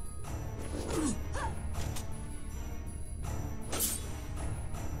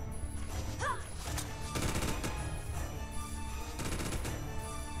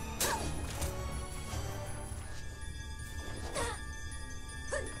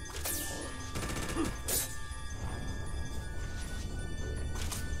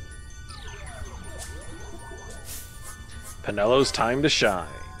 Pinello's time to shine.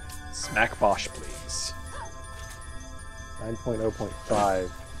 Smack Bosch, please. 9.0.5.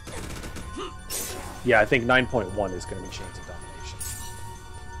 Yeah, I think 9.1 is going to be Chains of Domination.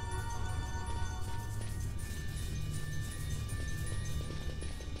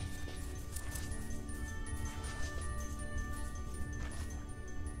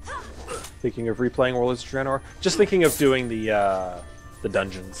 Thinking of replaying Warlords of Draenor? Just thinking of doing the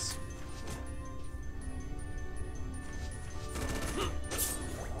dungeons.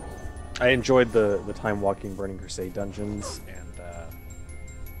 I enjoyed the time walking Burning Crusade dungeons and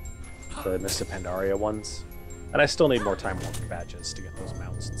the Mists of Pandaria ones. And I still need more time walking badges to get those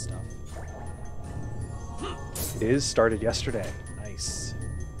mounts and stuff. It is started yesterday. Nice.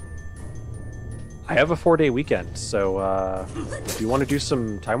 I have a 4-day weekend, so if you want to do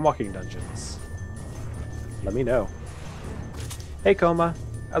some time walking dungeons, let me know. Hey Coma,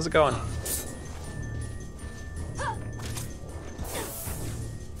 how's it going?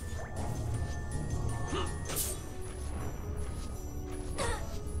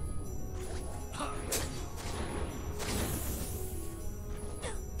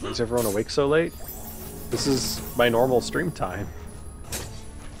 Is everyone awake so late? This is my normal stream time.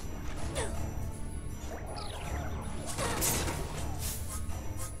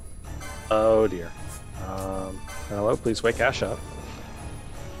 Oh dear. Hello, please wake Ash up.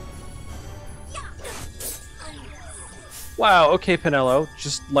 Wow, okay Pinello.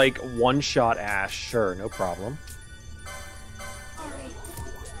 Just like one-shot Ash. Sure, no problem.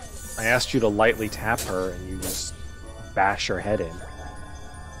 I asked you to lightly tap her, and you just bash her head in.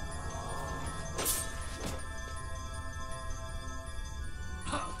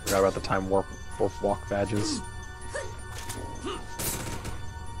 Forgot about the time warp walk badges.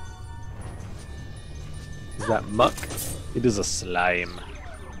 Is that muck? It is a slime.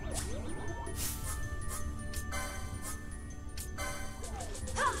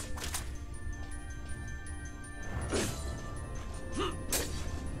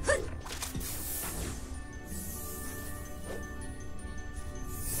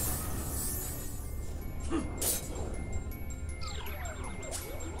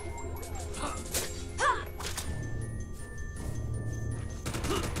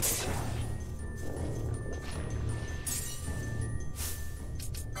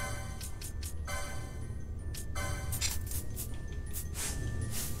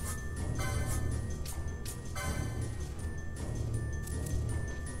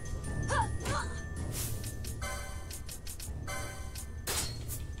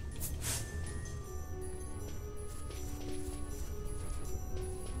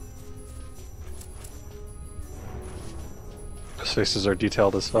 Those faces are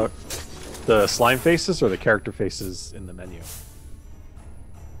detailed as fuck. The slime faces or the character faces in the menu?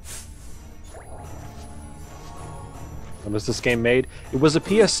 When was this game made? It was a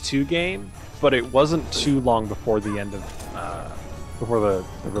PS2 game, but it wasn't too long before the end of before the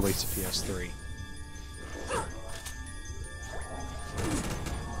release of PS3.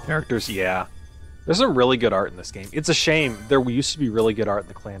 Characters, yeah. There's some really good art in this game. It's a shame. There used to be really good art in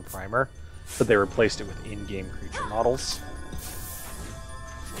the Clan Primer, but they replaced it with in-game creature models.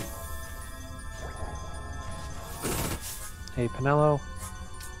 Hey, Penelo.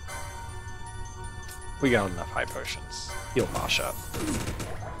 We got enough high potions. Heal Mosh up.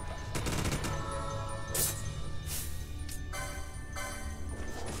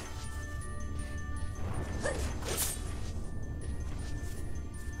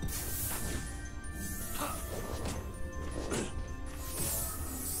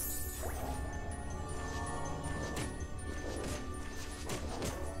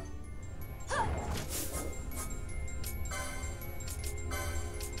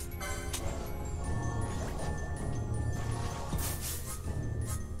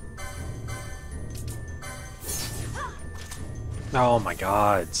 Oh my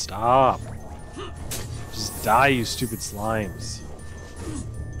god, stop. Just die, you stupid slimes.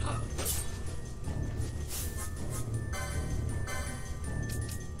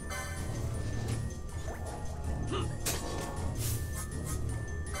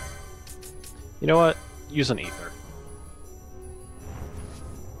 You know what? Use an ether.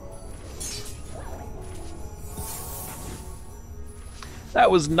 That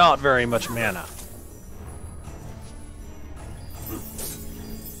was not very much mana.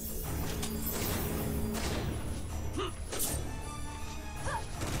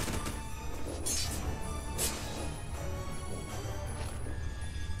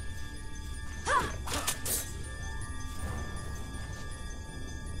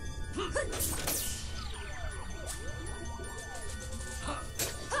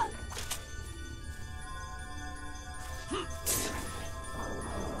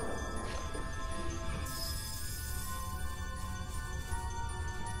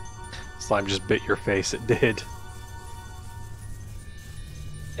 Slime just bit your face, it did.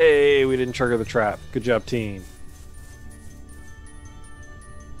 Hey, we didn't trigger the trap. Good job, team.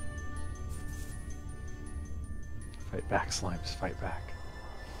 Fight back, slimes, fight back.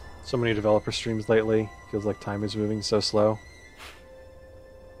 So many developer streams lately. Feels like time is moving so slow.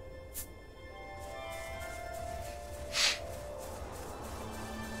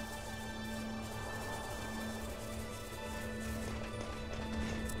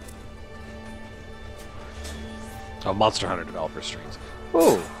 Oh, Monster Hunter developer streams.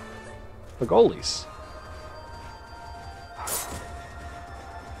 Oh, the goalies.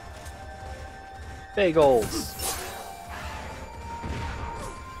 Bagels.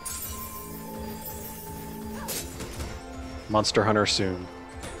 Monster Hunter soon.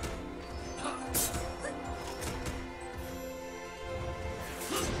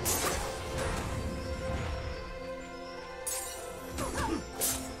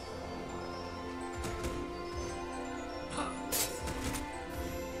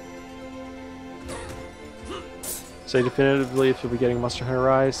 Say definitively if you'll be getting Monster Hunter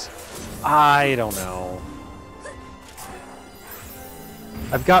Rise? I don't know.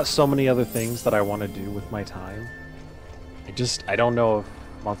 I've got so many other things that I want to do with my time. I don't know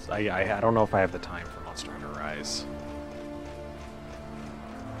if I don't know if I have the time for Monster Hunter Rise.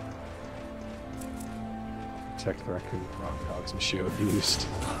 Protect the raccoon frog dogs and shoe abused.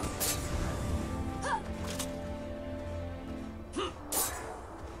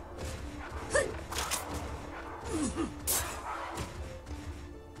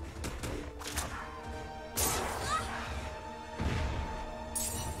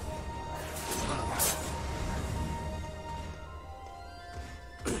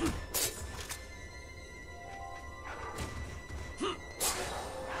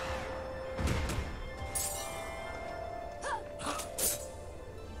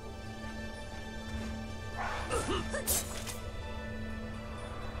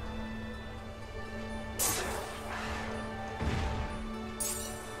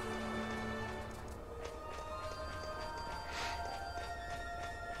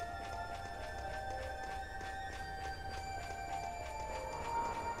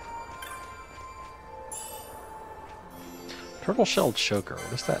 Turtle Shell Choker, what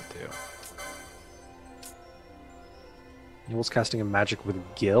does that do? Evil's casting a magic with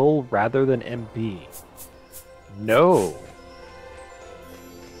Gil rather than MB. No.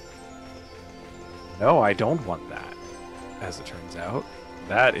 No, I don't want that, as it turns out.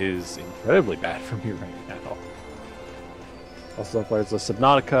 That is incredibly bad for me right now. Also players the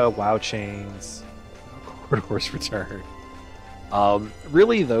Subnautica, WoW Chains, Corridor's Return.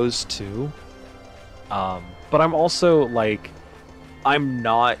 Really those two. But I'm also, like, I'm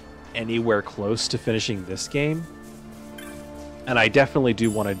not anywhere close to finishing this game. And I definitely do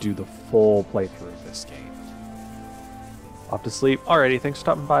want to do the full playthrough of this game. Off to sleep. Alrighty, thanks for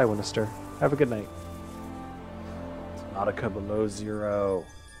stopping by, Winnister. Have a good night. Nautica below 0.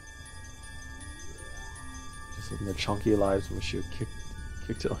 Just looking at chunky lives when she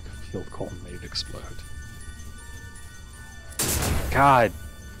kicked it like a field goal and made it explode. God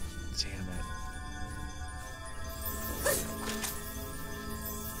damn it.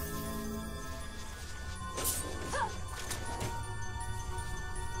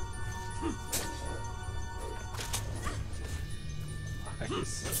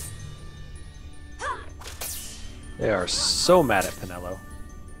 Nice. They are so mad at Pinello.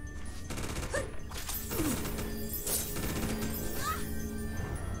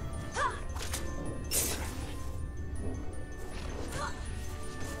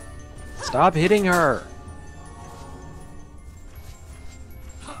 Stop hitting her!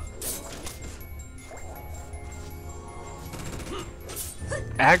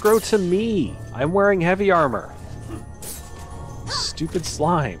 Aggro to me! I'm wearing heavy armor. Stupid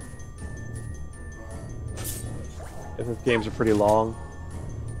slime. The games are pretty long.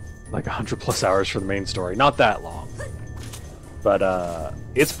 Like 100+ hours for the main story. Not that long. But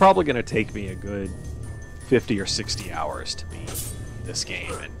it's probably going to take me a good 50 or 60 hours to beat this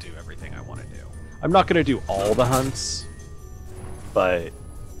game and do everything I want to do. I'm not going to do all the hunts, but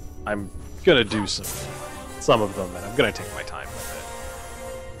I'm going to do some of them, and I'm going to take my time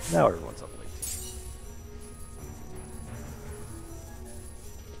with it. Now everyone's up late.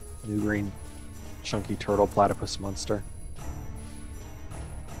 New green chunky turtle platypus monster.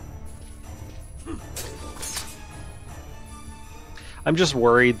 I'm just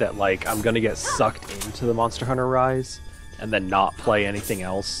worried that, like, I'm gonna get sucked into the Monster Hunter Rise and then not play anything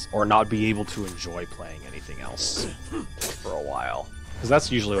else, or not be able to enjoy playing anything else for a while. Because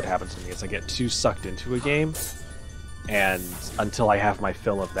that's usually what happens to me, is I get too sucked into a game, and until I have my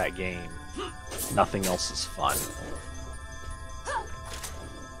fill of that game, nothing else is fun.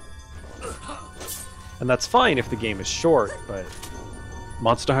 And that's fine if the game is short, but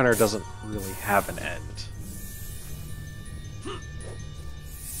Monster Hunter doesn't really have an end.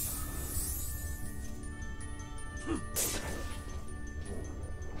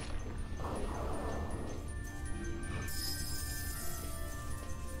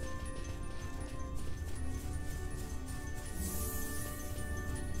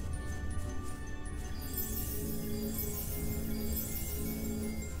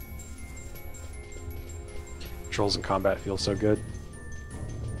 Controls in combat feel so good.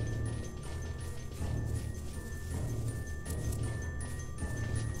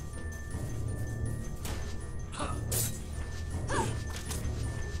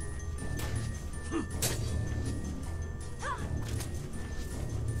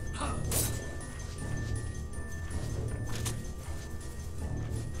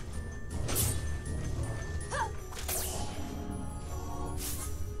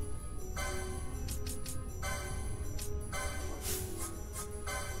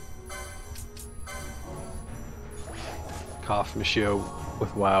 Cough, Michio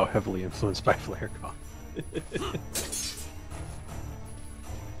with WoW heavily influenced by Flare Cough.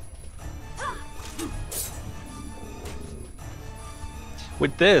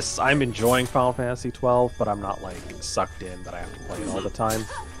 With this, I'm enjoying Final Fantasy XII, but I'm not, like, sucked in that I have to play it all the time.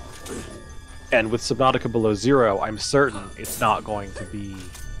 And with Subnautica Below Zero, I'm certain it's not going to be,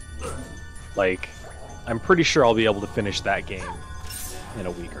 like, I'm pretty sure I'll be able to finish that game in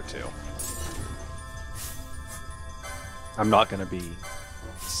a week or two. I'm not going to be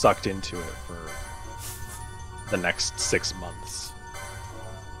sucked into it for the next 6 months.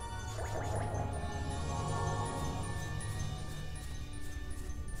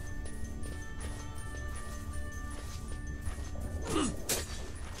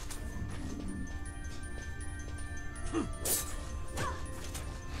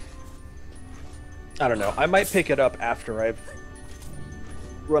 I don't know. I might pick it up after I've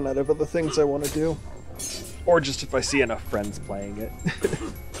run out of other things I want to do. Or just if I see enough friends playing it.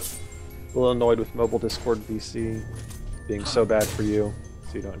 A little annoyed with mobile Discord VC being so bad for you,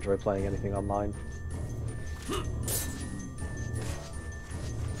 so you don't enjoy playing anything online.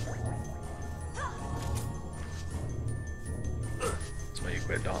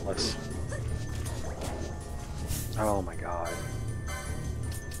 Dauntless. Oh my god.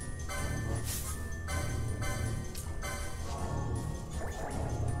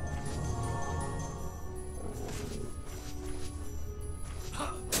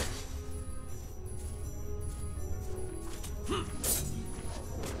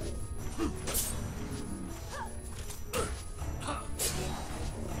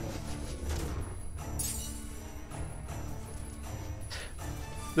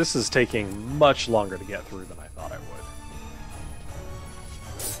 This is taking much longer to get through than I thought I would.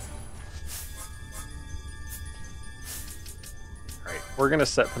 Alright, we're gonna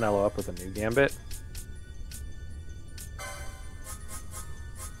set Penelo up with a new gambit.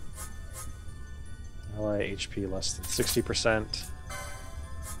 Ally HP less than 60%.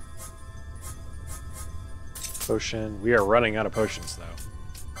 Potion. We are running out of potions though.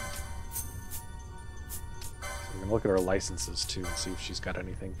 We're gonna look at her licenses too and see if she's got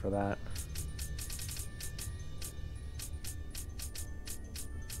anything for that.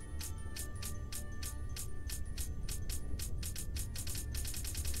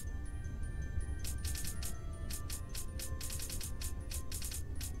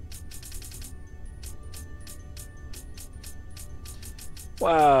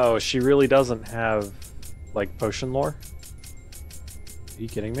 Wow, she really doesn't have, like, potion lore? Are you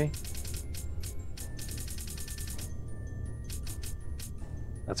kidding me?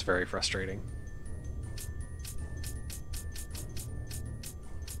 That's very frustrating.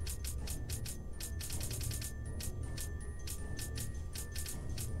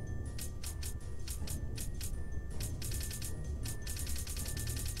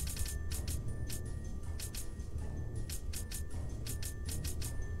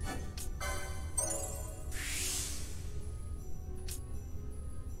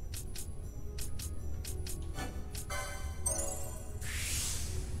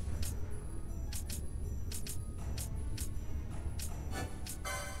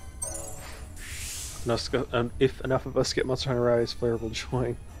 If enough of us get Monster Hunter Rise, Flare will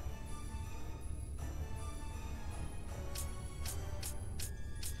join.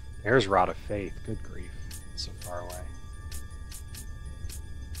 There's Rod of Faith. Good grief. So far away.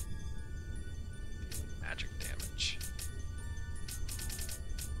 Magic damage.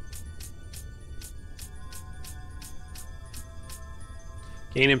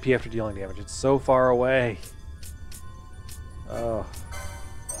 Gain MP after dealing damage. It's so far away. Oh.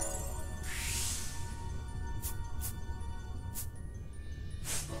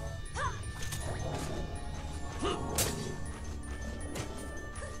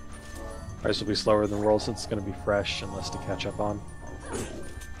 Rise will be slower than World since it's going to be fresh and less to catch up on.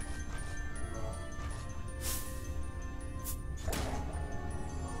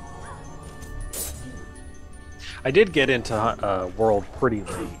 I did get into World pretty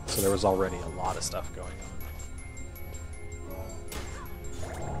late, so there was already a lot of stuff going on.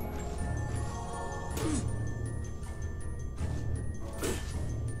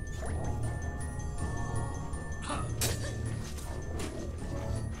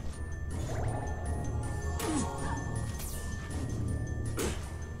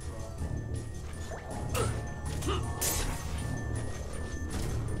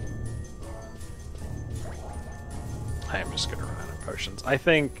 I am just gonna run out of potions. I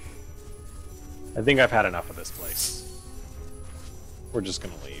think I've had enough of this place. We're just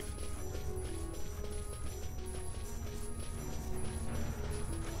gonna leave.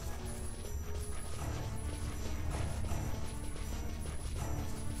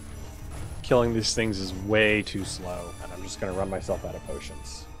 Killing these things is way too slow, and I'm just gonna run myself out of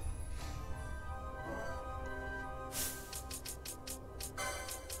potions.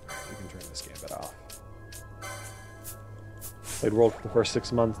 We can turn this gambit off. Played World for the first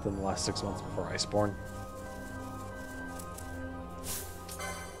 6 months, then the last 6 months before Iceborne.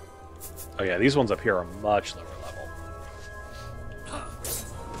 Oh yeah, these ones up here are much lower level.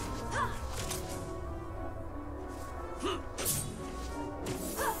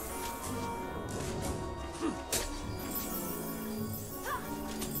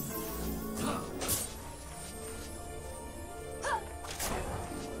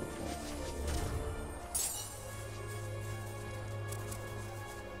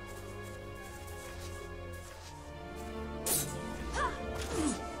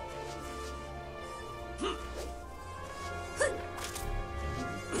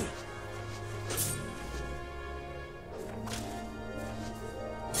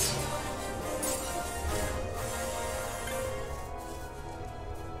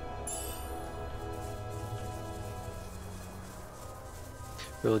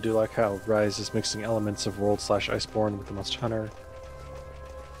 Really do like how Rise is mixing elements of World/Iceborne with the Monster Hunter.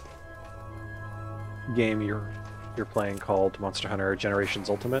 game you're playing called Monster Hunter Generations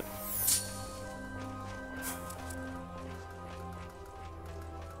Ultimate?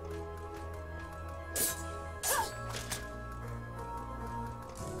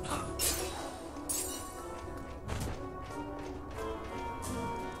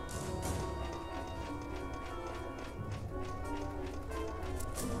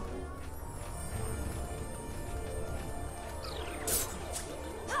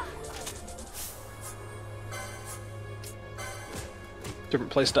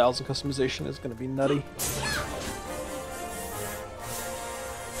 Different playstyles and customization is going to be nutty.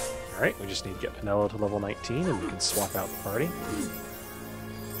 Alright, we just need to get Pinello to level 19 and we can swap out the party.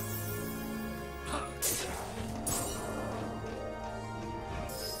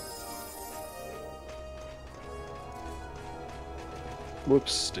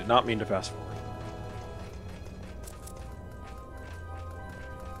 Whoops, did not mean to fast forward.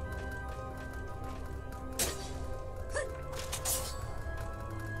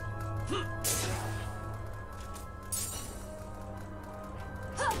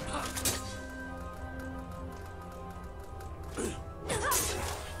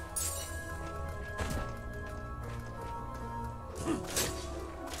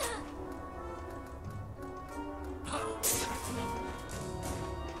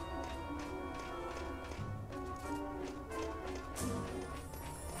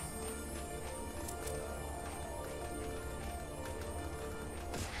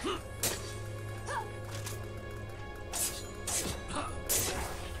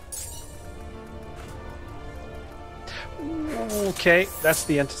 Okay, that's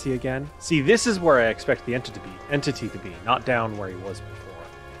the entity again. See, this is where I expect the entity to be, not down where he was before.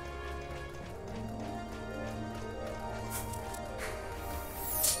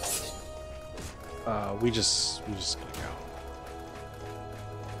 We just gotta go.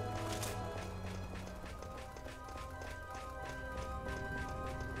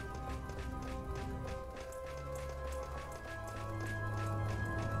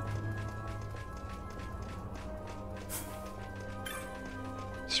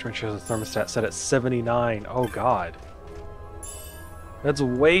 Strength has a thermostat set at 79. Oh god. That's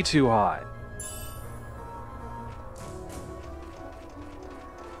way too high.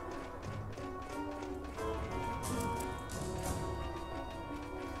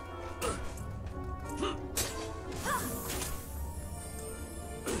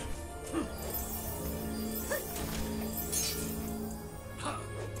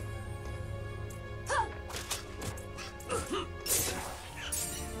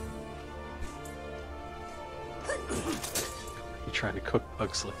 Trying to cook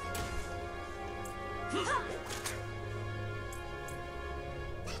Pugsley.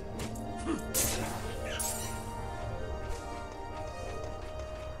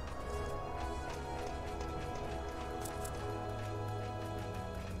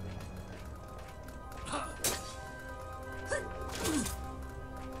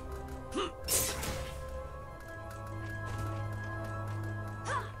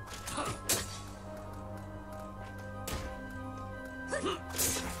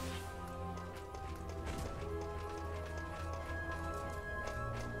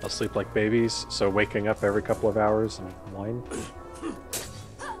 They'll sleep like babies, so waking up every couple of hours and whine.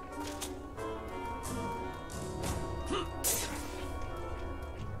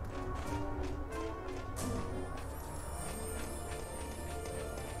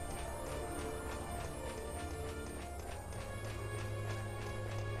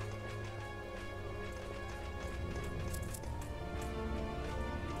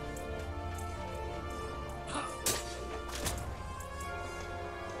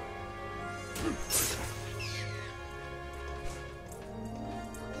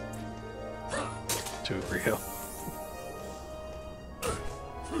 Too real.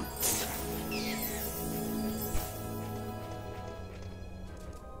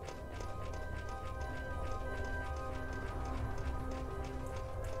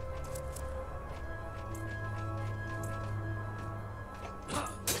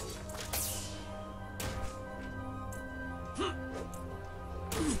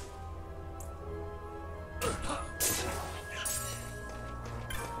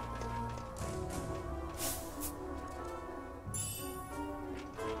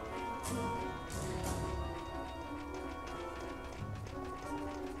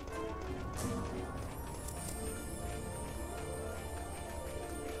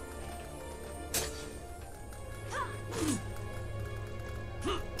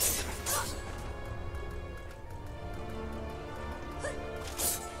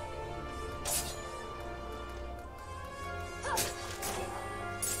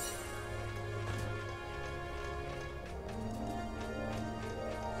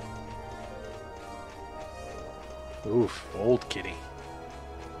 Oof, old kitty.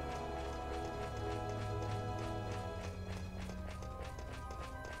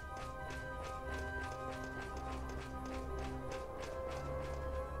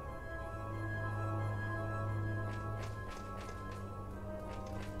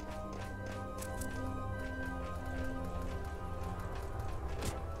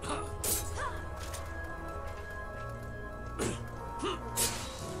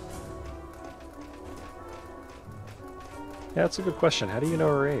 Yeah, that's a good question. How do you know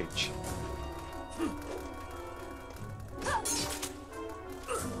her age? I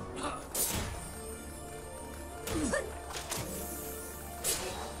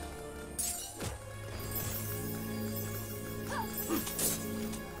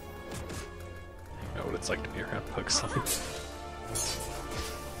know what it's like to be around Pugsley.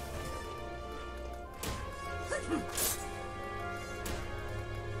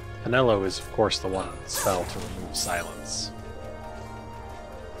 Penelo is, of course, the one with the spell to remove silence,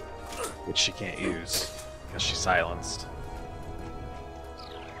 which she can't use because she's silenced.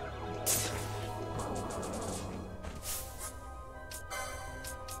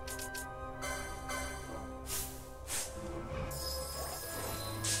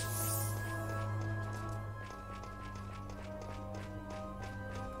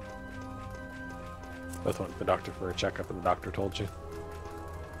 Both went to the doctor for a checkup, and the doctor told you.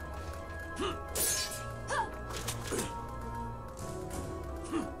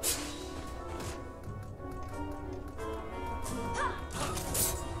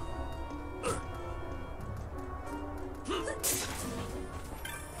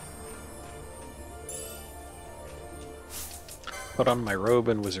 Put on my robe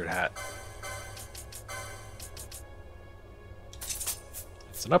and wizard hat.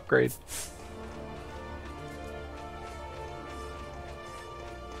 It's an upgrade.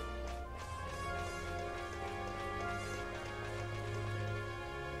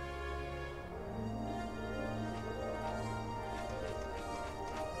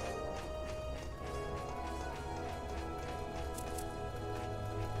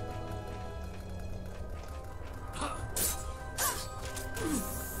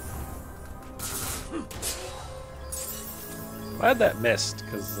 Glad that missed,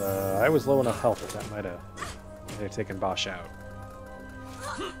 because I was low enough health that might have taken Bosch out.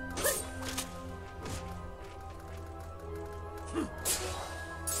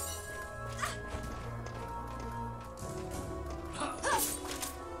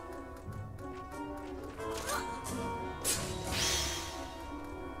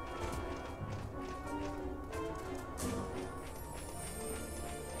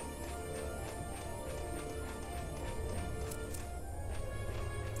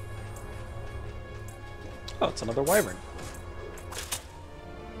 Oh, it's another wyvern.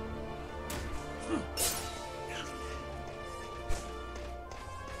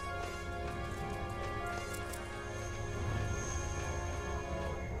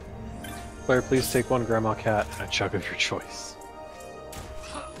 Player, please take one Grandma Cat and a chug of your choice.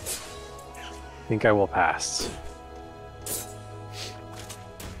 I think I will pass.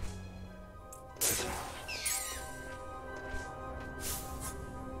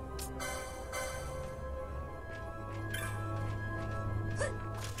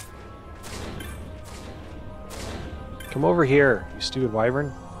 Come over here, you stupid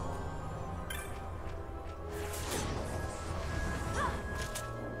wyvern.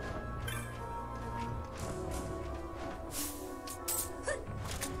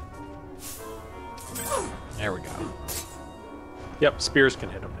 There we go. Yep, spears can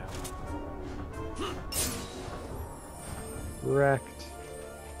hit him now. Wrecked.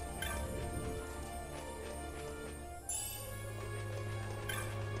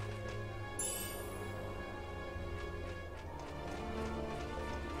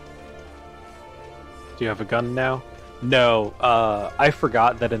 Do you have a gun now? No, I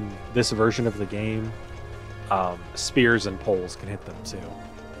forgot that in this version of the game, spears and poles can hit them too.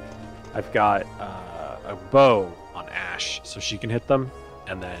 I've got a bow on Ash, so she can hit them,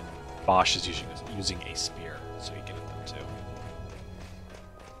 and then Bosch is using a spear, so he can hit them too.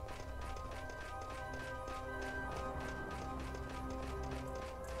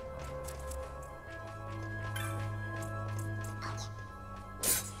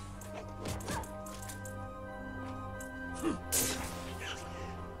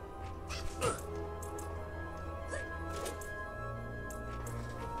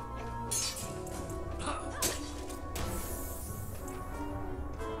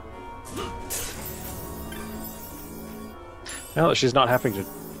 Now that she's not having to...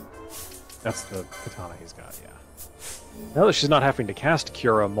 That's the katana he's got, yeah. Now that she's not having to cast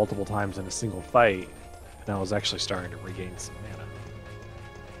Cura multiple times in a single fight, And I was actually starting to regain some mana.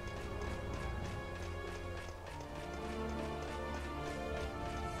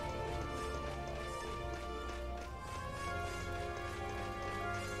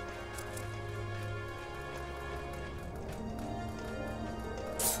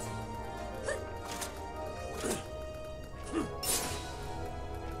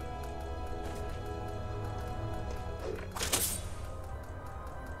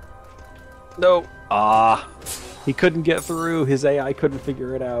 No. Ah. He couldn't get through. His AI couldn't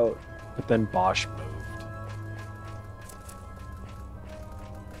figure it out. But then Bosch moved.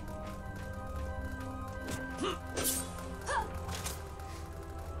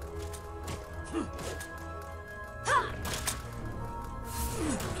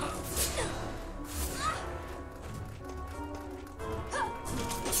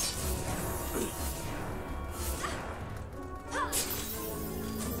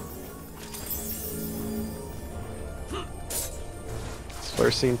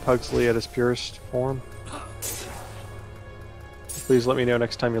 Seen Pugsley at his purest form. Please let me know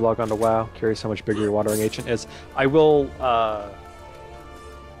next time you log on to WoW. Curious how much bigger your Wandering Ancient is. I will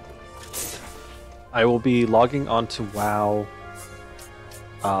be logging on to WoW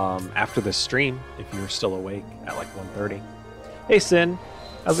after this stream, if you're still awake, at like 1:30. Hey Sin,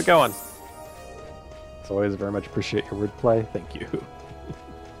 how's it going? As always, very much appreciate your wordplay. Thank you.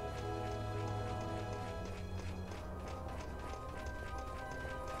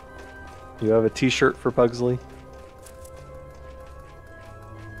 You have a t-shirt for Pugsley?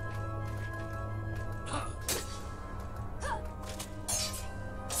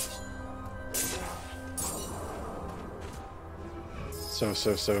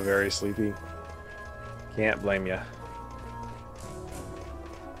 So very sleepy. Can't blame ya.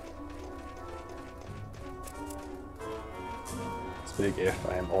 It's big if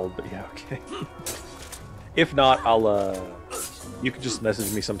I am old, but yeah, okay. If not, I'll you can just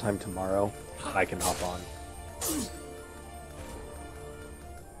message me sometime tomorrow. I can hop on.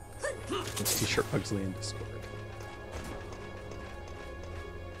 This t-shirt Pugsley in Discord.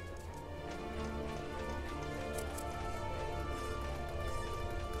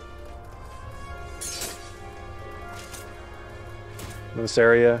 In this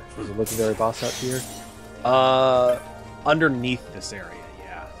area, there's a legendary boss out here. Underneath this area,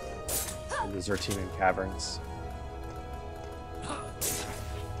 yeah. In the Zertinian Caverns.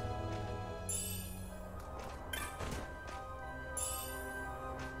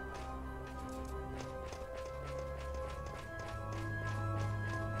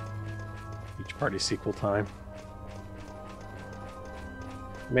 Party sequel time.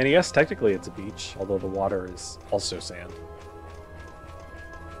 I mean, yes, technically it's a beach, although the water is also sand.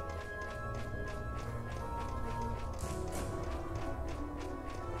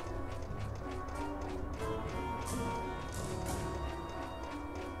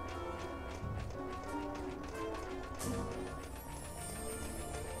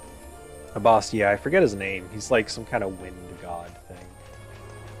 A boss, yeah, I forget his name. He's like some kind of wind god thing.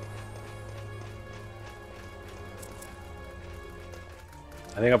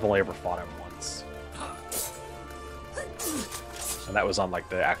 I think I've only ever fought him once. And that was on like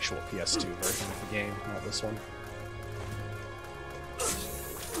the actual PS2 version of the game, not this one.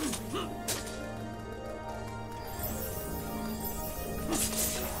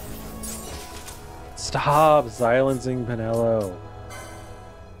 Stop silencing Pinello.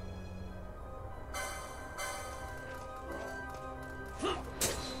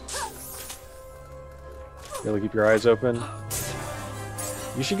 Really keep your eyes open.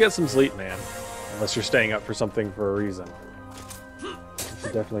 You should get some sleep, man. Unless you're staying up for something for a reason. You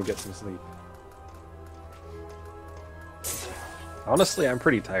should definitely get some sleep. Honestly, I'm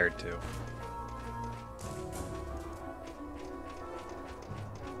pretty tired too.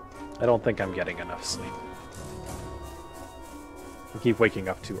 I don't think I'm getting enough sleep. I keep waking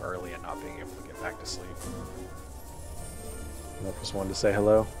up too early and not being able to get back to sleep. I just wanted to say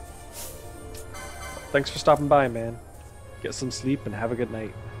hello. Thanks for stopping by, man. Get some sleep and have a good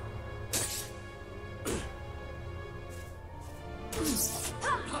night.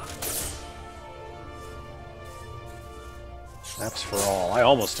 Naps for all. I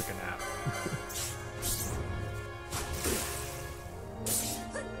almost took a nap.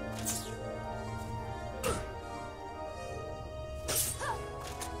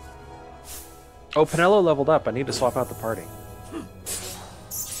 Oh, Pinello leveled up. I need to swap out the party.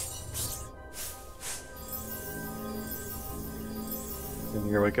 And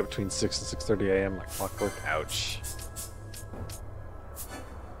you're gonna wake up between 6 and 6:30 a.m. like clockwork. Ouch.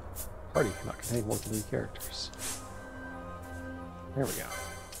 Party cannot contain more than 3 characters. There we go.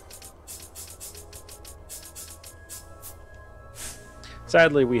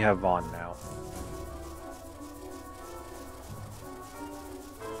 Sadly, we have Vaughn now.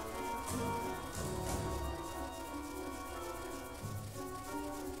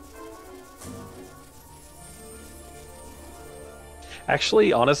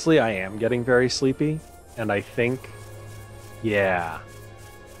 Actually, honestly, I am getting very sleepy, and I think, yeah,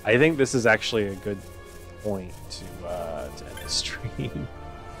 I think this is actually a good point to end the stream.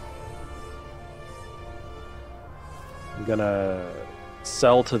 I'm gonna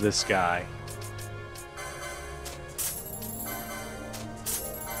sell to this guy.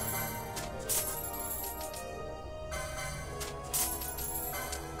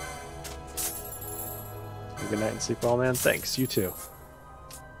 Good night and sleep well, man. Thanks, you too.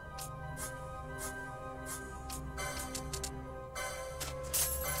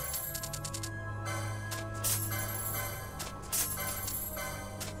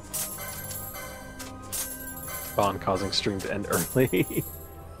 Spawn causing stream to end early.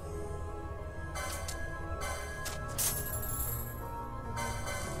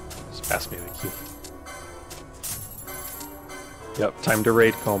 Just pass me the key. Yep, time to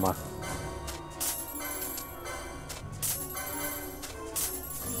raid Coma.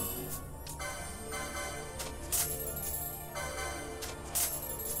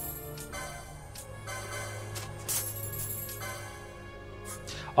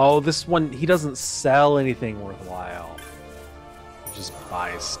 Oh, this one, he doesn't sell anything worthwhile. He just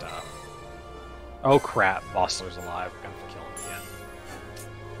buys stuff. Oh crap, Vossler's alive. We're gonna have to kill him again.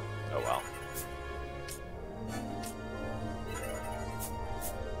 Oh well.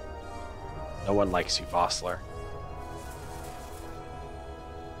 No one likes you, Vossler.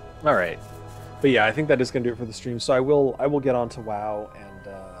 Alright. But yeah, I think that is gonna do it for the stream. So I will get on to WoW and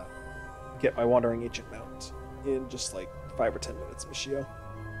get my Wandering Ancient mount in just like 5 or 10 minutes, Michio.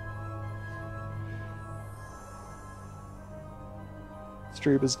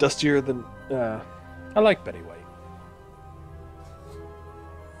 Stream is dustier than... I like Betty White.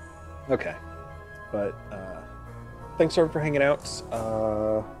 Okay. But, thanks everyone for hanging out.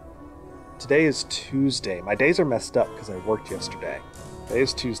 Today is Tuesday. My days are messed up because I worked yesterday. Today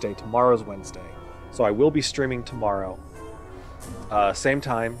is Tuesday. Tomorrow's Wednesday. So I will be streaming tomorrow. Same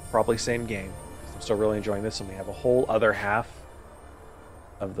time, probably same game. I'm still really enjoying this, and we have a whole other half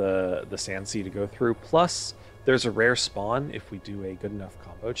of the Sand Sea to go through. Plus... there's a rare spawn if we do a good enough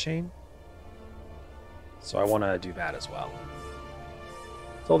combo chain. So I want to do that as well.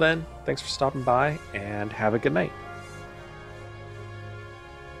 Till then, thanks for stopping by, and have a good night.